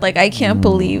 Dad. Like, I can't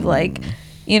believe, like,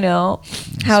 you know,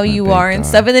 how you are and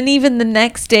stuff." And then even the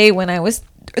next day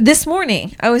this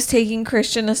morning, I was taking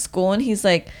Christian to school, and he's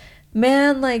like,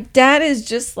 "Man, like, Dad is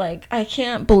just like, I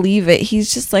can't believe it.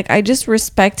 He's just like, I just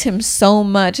respect him so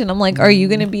much." And I'm like, "Are you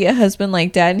going to be a husband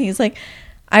like Dad?" And he's like,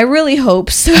 "I really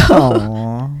hope so."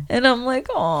 Aww. And I'm like,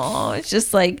 "Oh, it's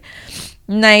just like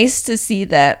nice to see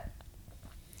that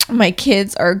my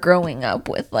kids are growing up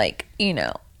with, like, you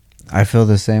know." I feel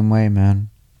the same way, man.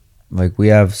 Like, we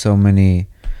have so many,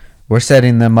 we're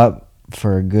setting them up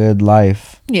for a good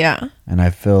life. Yeah. And I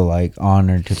feel like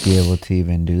honored to be able to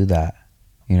even do that.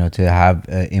 You know, to have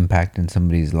an impact in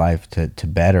somebody's life to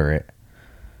better it.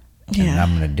 Yeah. And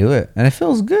I'm going to do it. And it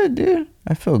feels good, dude.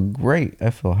 I feel great. I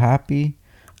feel happy.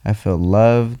 I feel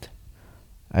loved.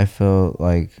 I feel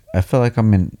like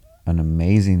I'm in an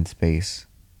amazing space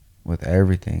with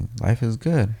everything. Life is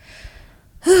good.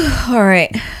 All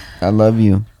right. I love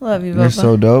you. Love you, Bubba. You're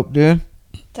so dope, dude.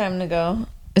 Time to go.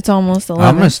 It's almost 11.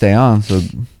 I'm going to stay on, so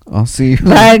I'll see you.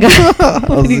 Bye, guys.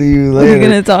 I'll see you later. What are we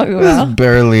going to talk about? It's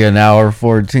barely an hour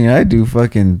 14. I do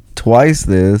fucking twice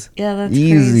this. Yeah, that's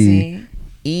easy.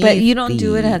 But you don't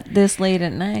do it at this late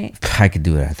at night. I could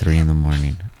do it at 3 in the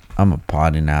morning. I'm a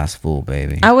potting ass fool,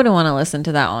 baby. I wouldn't want to listen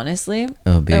to that, honestly.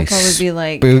 It'll It'll probably be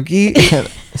like spooky.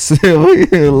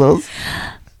 Little-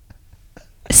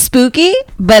 spooky,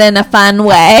 but in a fun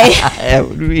way. It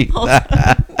would be.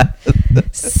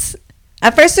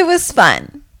 At first it was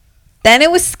fun. Then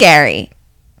it was scary.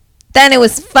 Then it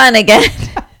was fun again.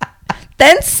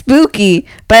 Then spooky,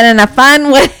 but in a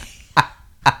fun way.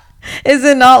 Is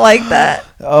it not like that?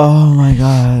 Oh my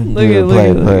god. Look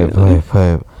at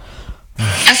play.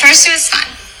 At first it was fun,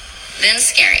 then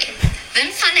scary,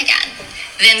 then fun again,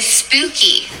 then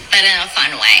spooky, but in a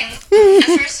fun way.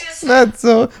 At first it was fun. That's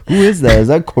so. Who is that? Is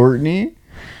that Courtney?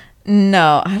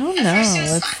 No, I don't know. first it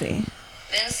was Let's fun. see.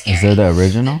 Then scary. Is that the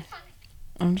original?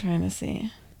 I'm trying to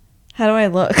see. How do I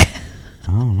look? I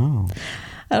don't know.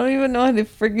 I don't even know how to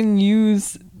freaking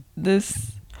use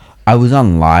this. I was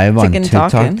on live on Freaking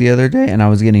TikTok talking. the other day, and I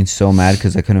was getting so mad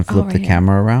because I couldn't flip right the here.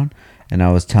 camera around, and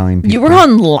I was telling people. You were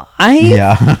on live?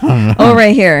 Yeah. Oh,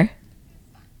 right here.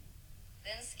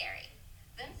 Then scary,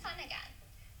 then fun again,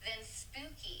 then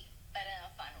spooky, but in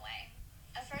a fun way.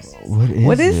 At first it was What is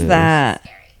What is this? that?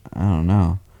 scary. I don't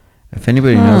know. If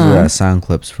anybody knows where that sound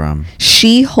clip's from.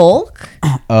 She-Hulk?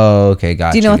 Oh, okay,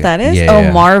 gotcha. Do you know what that is? Yeah, Oh,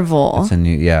 yeah. Marvel. It's a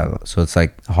new, yeah. So it's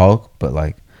like Hulk, but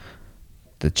like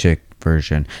the chick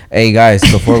version. Hey guys,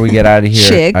 before we get out of here,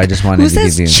 Chick. I just wanted Who to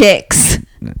says give you chicks?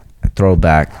 a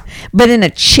throwback, But in a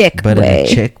chick but way. in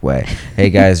a chick way. Hey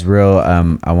guys,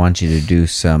 I want you to do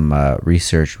some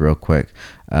research real quick.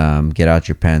 Get out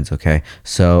your pens, okay?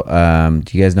 So,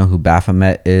 do you guys know who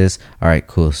Baphomet is? All right,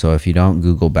 cool. So if you don't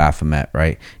Google Baphomet,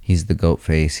 right? He's the goat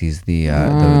face. He's the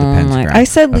pentagram. I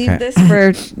said leave this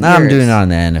for No, I'm doing yours. it on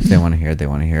the end. If they want to hear it, they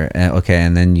want to hear it. And, okay,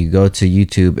 and then you go to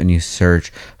YouTube and you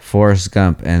search Forrest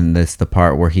Gump, and that's the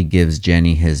part where he gives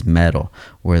Jenny his medal,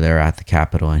 where they're at the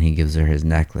Capitol, and he gives her his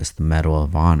necklace, the Medal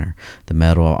of Honor. The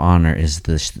Medal of Honor is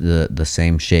the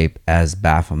same shape as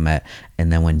Baphomet.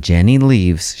 And then when Jenny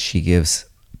leaves, she gives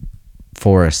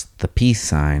Forrest the peace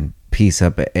sign, peace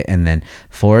up, and then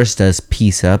Forrest does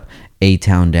peace up,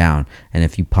 A-Town down. And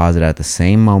if you pause it at the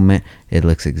same moment, it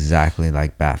looks exactly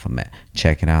like Baphomet.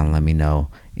 Check it out and let me know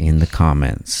in the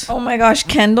comments. Oh my gosh,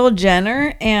 Kendall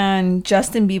Jenner and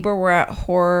Justin Bieber were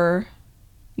at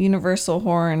Universal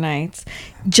Horror Nights.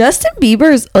 Justin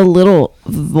Bieber's a little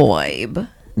vibe.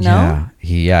 No?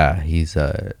 He's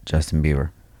Justin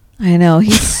Bieber. I know,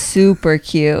 he's super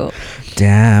cute.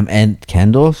 Damn, and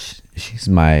Kendall, she's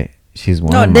one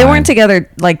No, of they mine. weren't together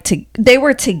they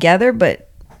were together, but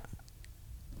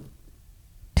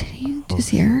did you just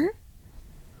hear her?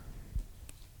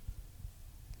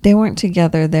 They weren't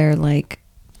together there like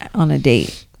on a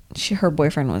date. Her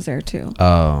boyfriend was there too.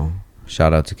 Oh,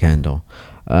 shout out to Kendall.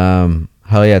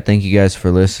 Hell yeah, thank you guys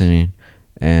for listening.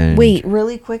 And Wait,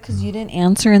 really quick, because you didn't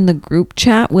answer in the group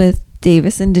chat with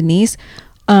Davis and Denise.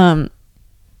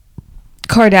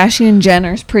 Kardashian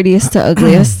Jenner's prettiest to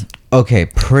ugliest. okay,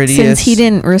 prettiest. Since he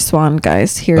didn't respond,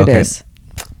 guys, here Okay. it is.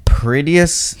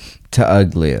 Prettiest to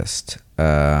ugliest.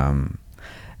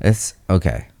 It's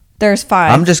okay. There's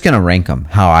 5. I'm just gonna rank them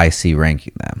how I see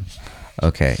ranking them.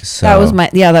 Okay, so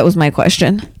that was my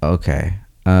question. okay.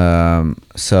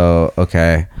 So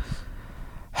okay.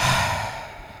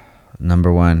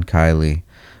 Number 1, Kylie.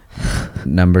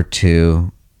 Number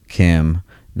 2, Kim.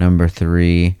 Number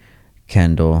 3,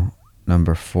 Kendall.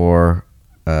 Number 4,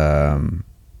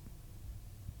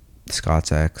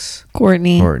 Scott's ex,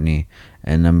 Courtney.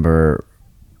 and number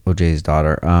OJ's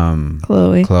daughter,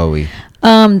 Chloe. Chloe.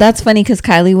 That's funny because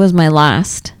Kylie was my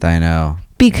last. I know.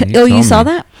 Because You you told saw me.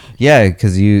 that? Yeah,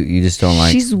 because you just don't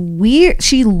like. She's weird.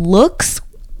 She looks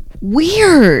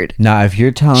weird. Now, if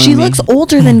you're telling She me, looks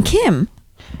older than Kim.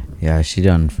 yeah, she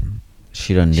done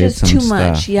She did has some too stuff.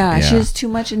 much. Yeah, she has too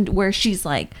much. And where she's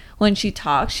like, when she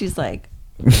talks, she's like,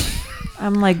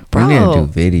 I'm like, We're gonna do bro.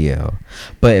 video,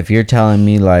 but if you're telling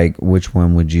me like which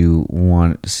one would you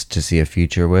want to see a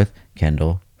future with,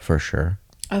 Kendall for sure.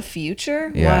 A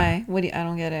future? Yeah. Why? What do you, I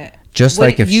don't get it. Just What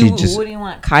like do if you, she just What do you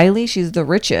want? Kylie? She's the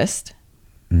richest.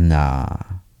 nah,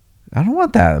 I don't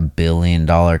want that $1 billion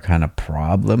kind of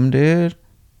problem, dude.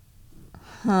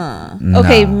 Huh. Nah.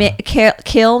 Okay,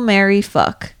 kill, marry,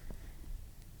 fuck.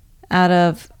 Out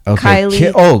of Okay.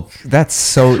 Kylie. That's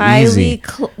so Kylie. easy.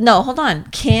 No, hold on.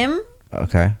 Kim,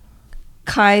 Okay.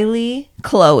 Kylie,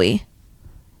 Chloe.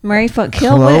 Marry, fuck,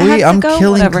 kill. Chloe, What, how's it I'm go?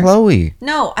 killing Whatever. Chloe.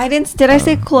 No, I didn't. Did I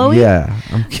say Chloe? Yeah,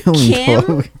 I'm killing Kim,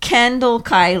 Chloe. Kendall,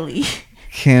 Kylie.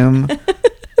 Kim.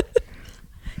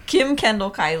 Kim,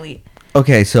 Kendall, Kylie.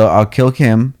 Okay, so I'll kill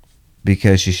Kim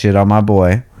because she shit on my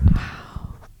boy.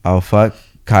 I'll fuck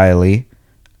Kylie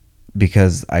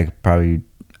because I probably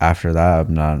after that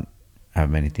I'm not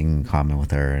have anything in common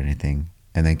with her or anything.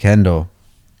 And then Kendall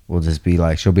we'll just be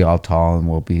like, she'll be all tall,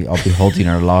 and I'll be holding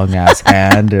her long ass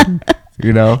hand, and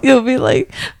You'll be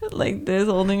like this,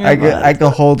 holding her. I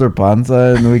could hold her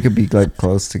panza, and we could be like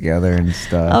close together and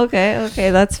stuff.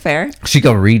 Okay, that's fair. She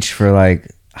could reach for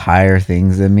like higher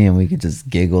things than me, and we could just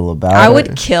giggle about it. I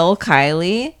would kill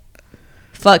Kylie,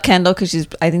 fuck Kendall because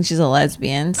I think she's a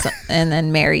lesbian, and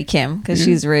then marry Kim because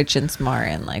she's rich and smart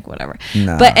and like whatever.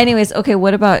 Nah. But anyways, okay,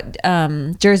 what about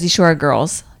Jersey Shore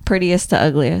girls, prettiest to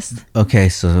ugliest? Okay,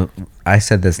 so I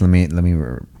said this. Let me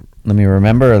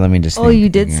remember, or let me just. Oh, you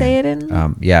did say it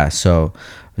in. Yeah. So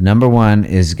number one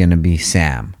is gonna be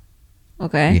Sam.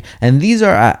 Okay. And these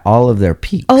are at all of their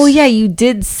peaks. Oh yeah, you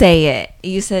did say it.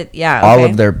 You said okay. All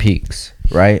of their peaks,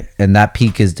 right? And that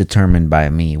peak is determined by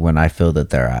me when I feel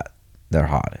that they're at their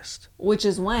hottest. Which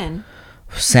is when?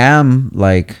 Sam,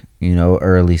 like,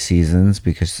 early seasons,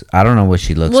 because I don't know what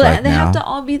she looks like now. Well, they have to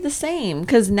all be the same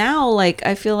because now, like,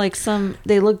 I feel like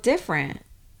they look different.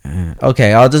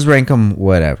 Okay, I'll just rank them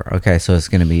whatever. Okay, so it's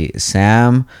gonna be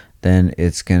Sam, then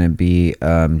it's gonna be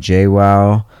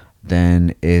JWoww,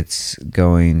 then it's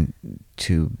going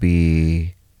to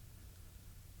be,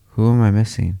 who am I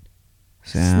missing?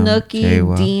 Sam, Snooki,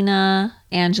 JWoww. Dina,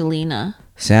 Angelina.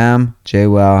 Sam,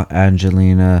 JWoww,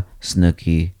 Angelina,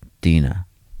 Snooki, Dina.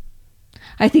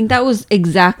 I think that was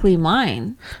exactly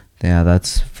mine. Yeah,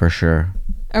 that's for sure.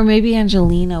 Or maybe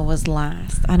Angelina was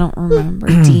last. I don't remember.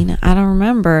 Dina. I don't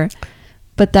remember.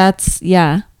 But that's,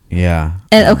 yeah. Yeah.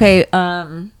 And okay,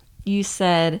 you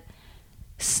said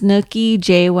Snooki,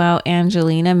 JWoww,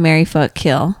 Angelina, marry, fuck,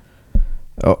 kill.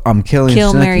 Oh, I'm killing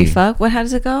Kill, Snooki. marry, fuck? How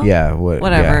does it go? Yeah.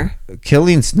 Whatever. Yeah.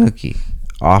 Killing Snooki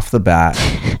off the bat.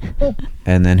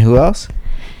 And then who else?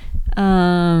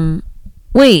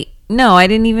 Wait. No, I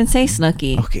didn't even say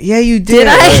Snooki. Okay, yeah, you did. Did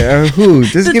I? Who?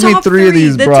 Just give me three of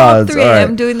these broads. The top three. All right.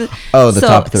 I'm doing the. The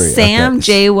top three. Sam,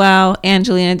 okay. JWoww,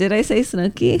 Angelina. Did I say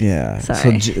Snooki? Yeah.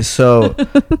 Sorry. So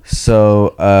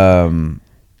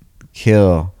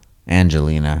kill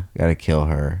Angelina. Gotta kill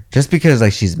her. Just because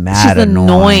like she's mad, she's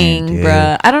annoying,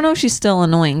 bruh. I don't know if she's still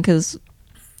annoying because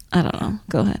I don't know.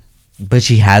 Go ahead. But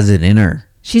she has it in her.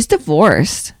 She's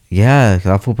divorced. Yeah,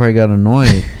 that fool probably got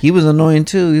annoyed. He was annoying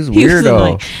too. He's a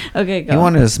weirdo. Okay, go. He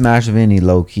wanted to smash Vinny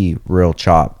low key, real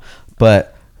chop.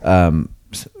 But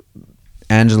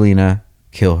Angelina,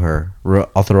 kill her.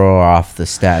 I'll throw her off the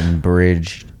Staten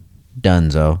Bridge.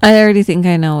 Dunzo. I already think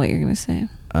I know what you're gonna say.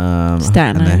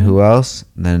 Staten and then Island. who else?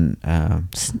 Then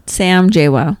Sam,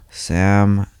 JWoww.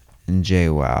 Sam and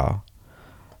JWoww.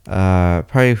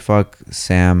 Probably fuck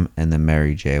Sam and then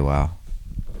marry JWoww.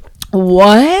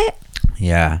 What?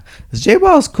 Yeah,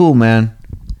 JWoww's cool, man.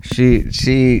 She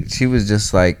was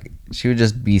just like, she would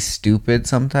just be stupid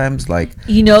sometimes, like,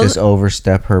 just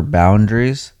overstep her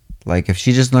boundaries. Like if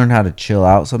she just learned how to chill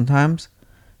out sometimes,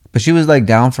 but she was like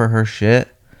down for her shit,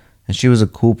 and she was a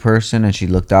cool person, and she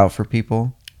looked out for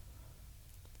people.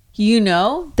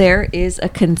 There is a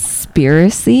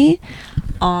conspiracy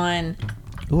on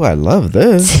Ooh, I love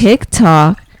this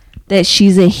TikTok that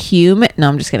she's a human. No,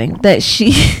 I'm just kidding. That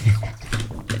she.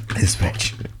 This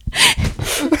bitch.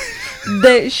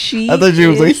 That she. I thought she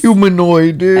was like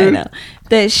humanoid, dude. I know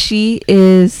that she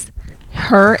is.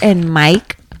 Her and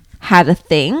Mike had a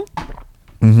thing,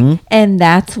 and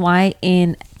that's why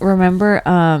remember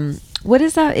what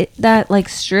is that like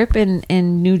strip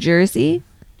in New Jersey,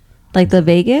 like the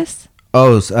Vegas.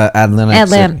 Oh, it's, Atlantic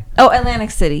City. Oh,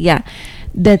 Atlantic City. Yeah.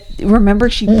 That remember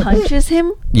she punches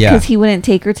him because he wouldn't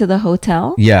take her to the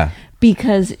hotel. Yeah.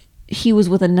 Because he was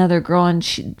with another girl and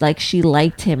she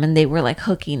liked him and they were like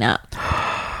hooking up.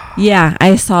 Yeah,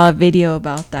 I saw a video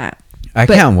about that. I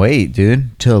can't wait,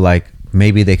 dude, till like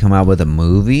maybe they come out with a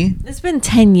movie. It's been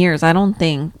 10 years. I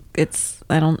think it's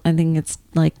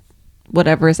like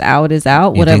whatever's out is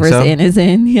out, whatever's in is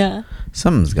in. Yeah.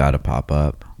 Something's got to pop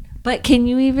up. But can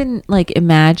you even like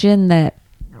imagine that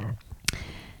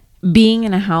being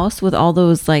in a house with all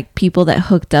those like people that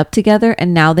hooked up together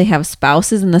and now they have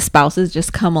spouses and the spouses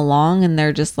just come along and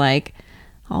they're just like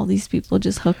all these people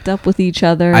just hooked up with each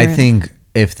other? I think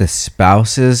if the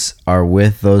spouses are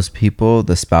with those people,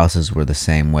 the spouses were the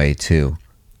same way too.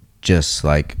 Just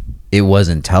like it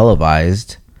wasn't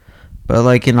televised. But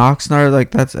like in Oxnard, like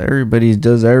that's everybody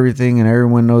does everything and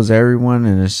everyone knows everyone,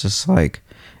 and it's just like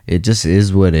it just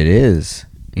is what it is.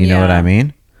 You know what I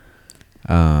mean?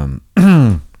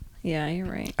 Yeah, you're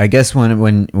right. I guess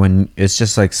when it's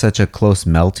just like such a close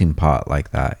melting pot like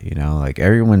that, you know, like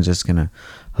everyone's just gonna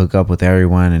hook up with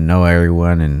everyone and know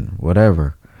everyone and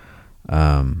whatever.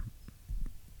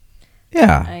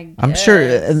 Yeah, I I'm sure,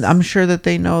 guess. and I'm sure that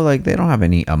they know, like, they don't have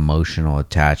any emotional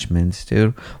attachments,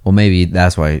 dude. Well, maybe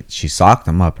that's why she socked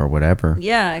him up or whatever.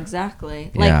 Yeah,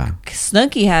 exactly. Yeah. Like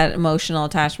Snooki had emotional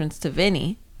attachments to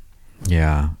Vinny.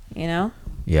 Yeah, You know.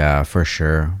 yeah, for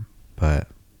sure. But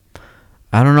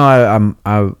I don't know.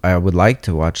 I would like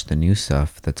to watch the new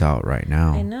stuff that's out right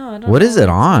now. I know. I don't What know is it what's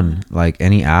on? Like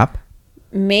any app?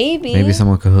 Maybe. Maybe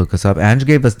someone could hook us up. Ange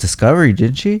gave us Discovery,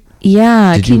 didn't she?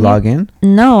 Yeah. Did you log in?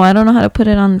 No, I don't know how to put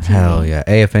it on the TV. Hell yeah.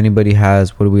 Hey, if anybody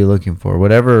has, what are we looking for?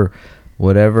 Whatever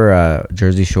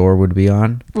Jersey Shore would be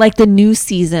on. Like the new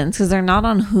seasons, because they're not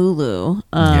on Hulu.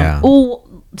 Yeah.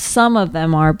 Oh, some of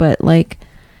them are, but like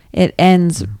it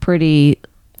ends pretty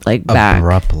like back.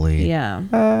 Abruptly. Yeah.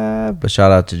 But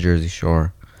shout out to Jersey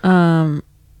Shore.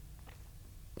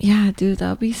 Yeah, dude,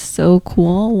 that'd be so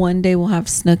cool. One day we'll have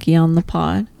Snooki on the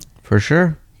pod. For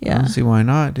sure. Yeah. I don't see why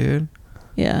not, dude.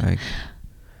 Yeah. Like,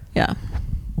 Yeah.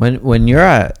 when you're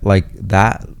at like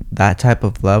that type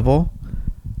of level,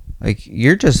 like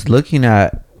you're just looking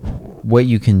at what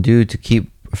you can do to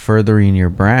keep furthering your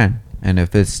brand. And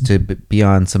if it's to be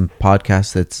on some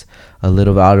podcast that's a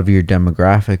little out of your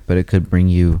demographic, but it could bring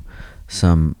you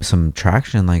some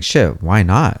traction, like shit, why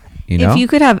not? You know? If you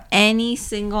could have any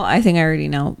single, I think I already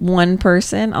know, one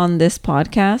person on this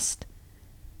podcast,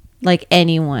 like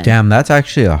anyone. Damn, that's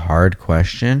actually a hard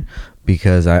question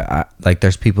because I like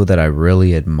there's people that I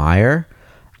really admire.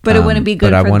 But it wouldn't be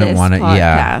good but for I wouldn't this wanna, podcast.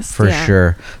 Yeah, for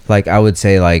sure. Like I would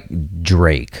say like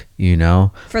Drake, you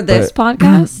know? For this But-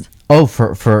 podcast? Oh,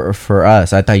 for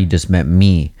us. I thought you just meant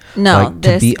me. No, like, to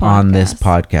this be on this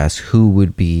podcast. podcast, who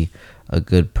would be a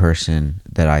good person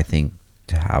that I think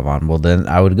to have on? Well, then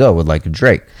I would go with like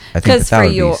Drake. I think Because that for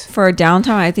would your be for a downtime,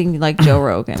 I think like Joe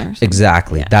Rogan or something.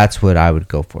 exactly. Yeah. That's what I would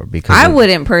go for because I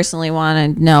wouldn't personally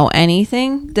want to know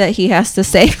anything that he has to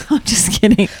say. I'm just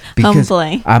kidding. I'm because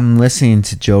playing. I'm listening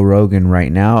to Joe Rogan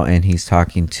right now, and he's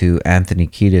talking to Anthony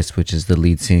Kiedis, which is the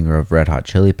lead singer of Red Hot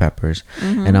Chili Peppers.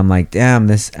 Mm-hmm. And I'm like, damn,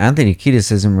 this Anthony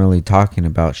Kiedis isn't really talking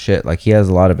about shit. Like he has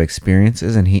a lot of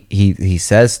experiences, and he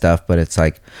says stuff, but it's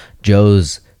like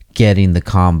Joe's getting the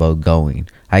combo going.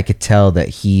 I could tell that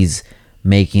he's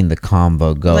making the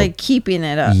combo go. Like keeping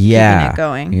it up. Yeah, Keeping it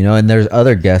going. You know, and there's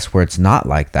other guests where it's not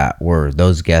like that, where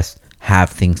those guests have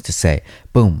things to say.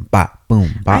 Boom, bop,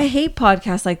 boom, bop. I hate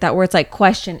podcasts like that where it's like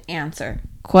question, answer.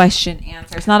 Question,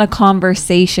 answer. It's not a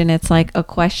conversation. It's like a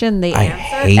question they I answer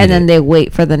hate and then it. they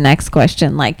wait for the next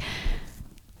question. Like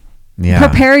Yeah.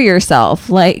 prepare yourself.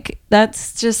 Like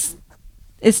that's just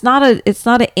it's not an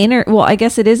well, I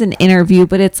guess it is an interview,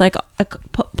 but it's like a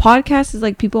podcast is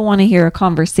like people want to hear a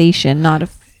conversation, not a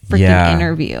freaking Yeah.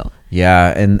 interview.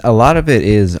 Yeah, and a lot of it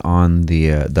is on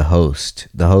the host.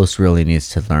 The host really needs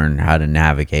to learn how to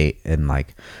navigate and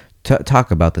like talk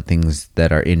about the things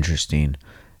that are interesting.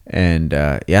 And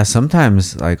yeah,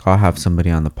 sometimes like I'll have somebody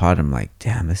on the pod. I'm like,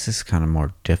 damn, this is kind of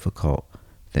more difficult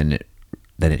than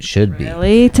it should be.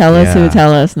 Really? Tell us who Yeah.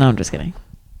 tell us. No, I'm just kidding.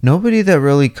 Nobody that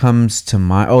really comes to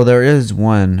mind. Oh, there is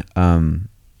one.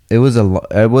 It was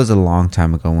a long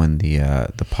time ago when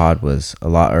the pod was a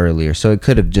lot earlier, so it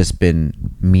could have just been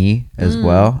me as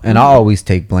well. And I'll always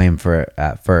take blame for it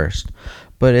at first,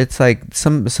 but it's like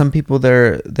some people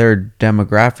their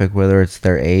demographic, whether it's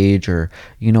their age or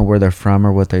you know where they're from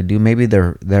or what they do, maybe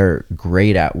they're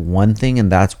great at one thing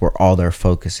and that's where all their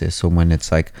focus is. So when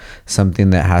it's like something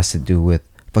that has to do with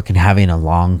fucking having a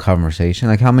long conversation,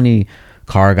 like how many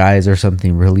car guys or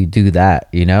something really do that,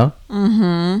 you know?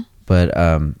 Mm-hmm. But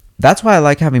that's why I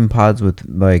like having pods with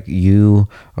like you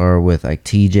or with like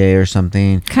TJ or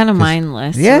something. Kind of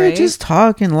mindless. Yeah, right? just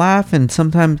talk and laugh, and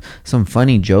sometimes some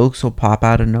funny jokes will pop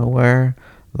out of nowhere.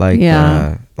 Like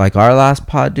like our last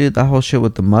pod, dude, that whole shit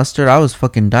with the mustard, I was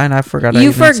fucking dying. I forgot I You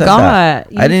even said that.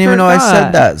 forgot. I didn't even know I said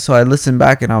forgot. that. So I listened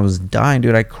back and I was dying,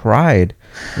 dude. I cried.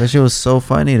 That shit was so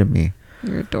funny to me.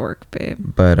 You're a dork, babe.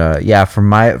 But yeah, for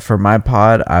my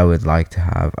pod, I would like to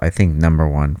have, I think number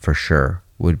one for sure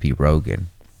would be Rogan.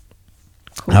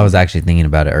 Cool. I was actually thinking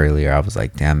about it earlier. I was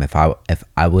like, damn, if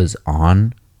I was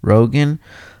on Rogan,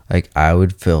 like I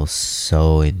would feel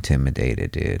so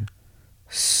intimidated, dude.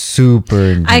 Super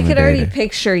intimidated. I could already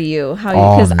picture you how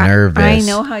All you because nervous. I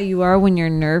know how you are when you're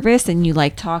nervous and you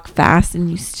like talk fast and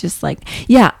you just like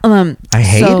I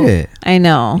hate it. I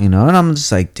know. You know, and I'm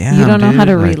just like, damn, You don't know how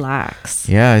dude, to like, relax.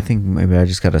 Yeah, I think maybe I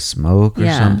just gotta smoke or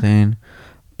Yeah. something.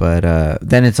 But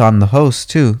then it's on the host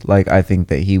too. Like I think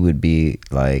that he would be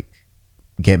like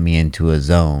get me into a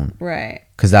zone. Right.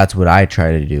 Because that's what I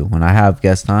try to do. When I have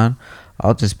guests on,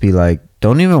 I'll just be like,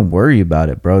 don't even worry about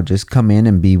it, bro. Just come in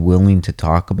and be willing to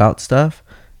talk about stuff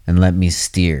and let me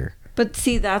steer. But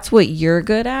see, that's what you're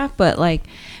good at. But like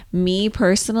me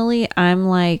personally, I'm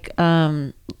like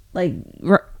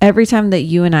every time that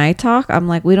you and I talk, I'm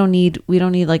like, we don't need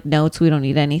like notes. We don't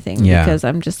need anything because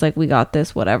I'm just like, we got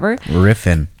this, whatever.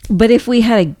 Riffing. But if we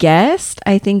had a guest,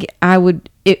 I think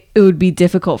it would be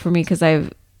difficult for me because I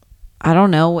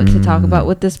don't know what to talk about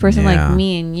with this person. Yeah. Like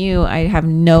me and you, I have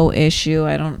no issue.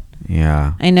 I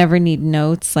never need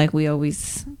notes like we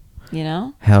always,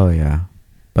 Hell yeah.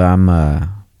 But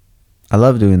I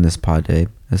love doing this pod, Dave.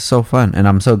 It's so fun. And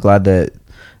I'm so glad that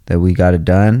we got it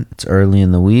done. It's early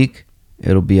in the week.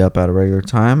 It'll be up at a regular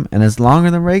time. And it's longer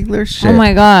than regular shit. Oh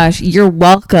my gosh. You're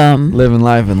welcome. Living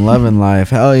life and loving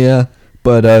life. Hell yeah.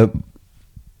 But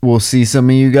we'll see some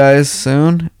of you guys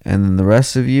soon. And then the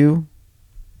rest of you,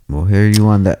 we'll hear you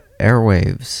on the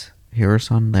airwaves. Hear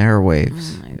us on the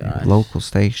airwaves. Oh my gosh. Local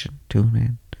station. Tune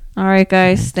in. All right,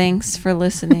 guys. Thanks for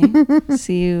listening.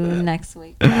 See you next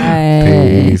week.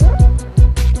 Bye. Peace.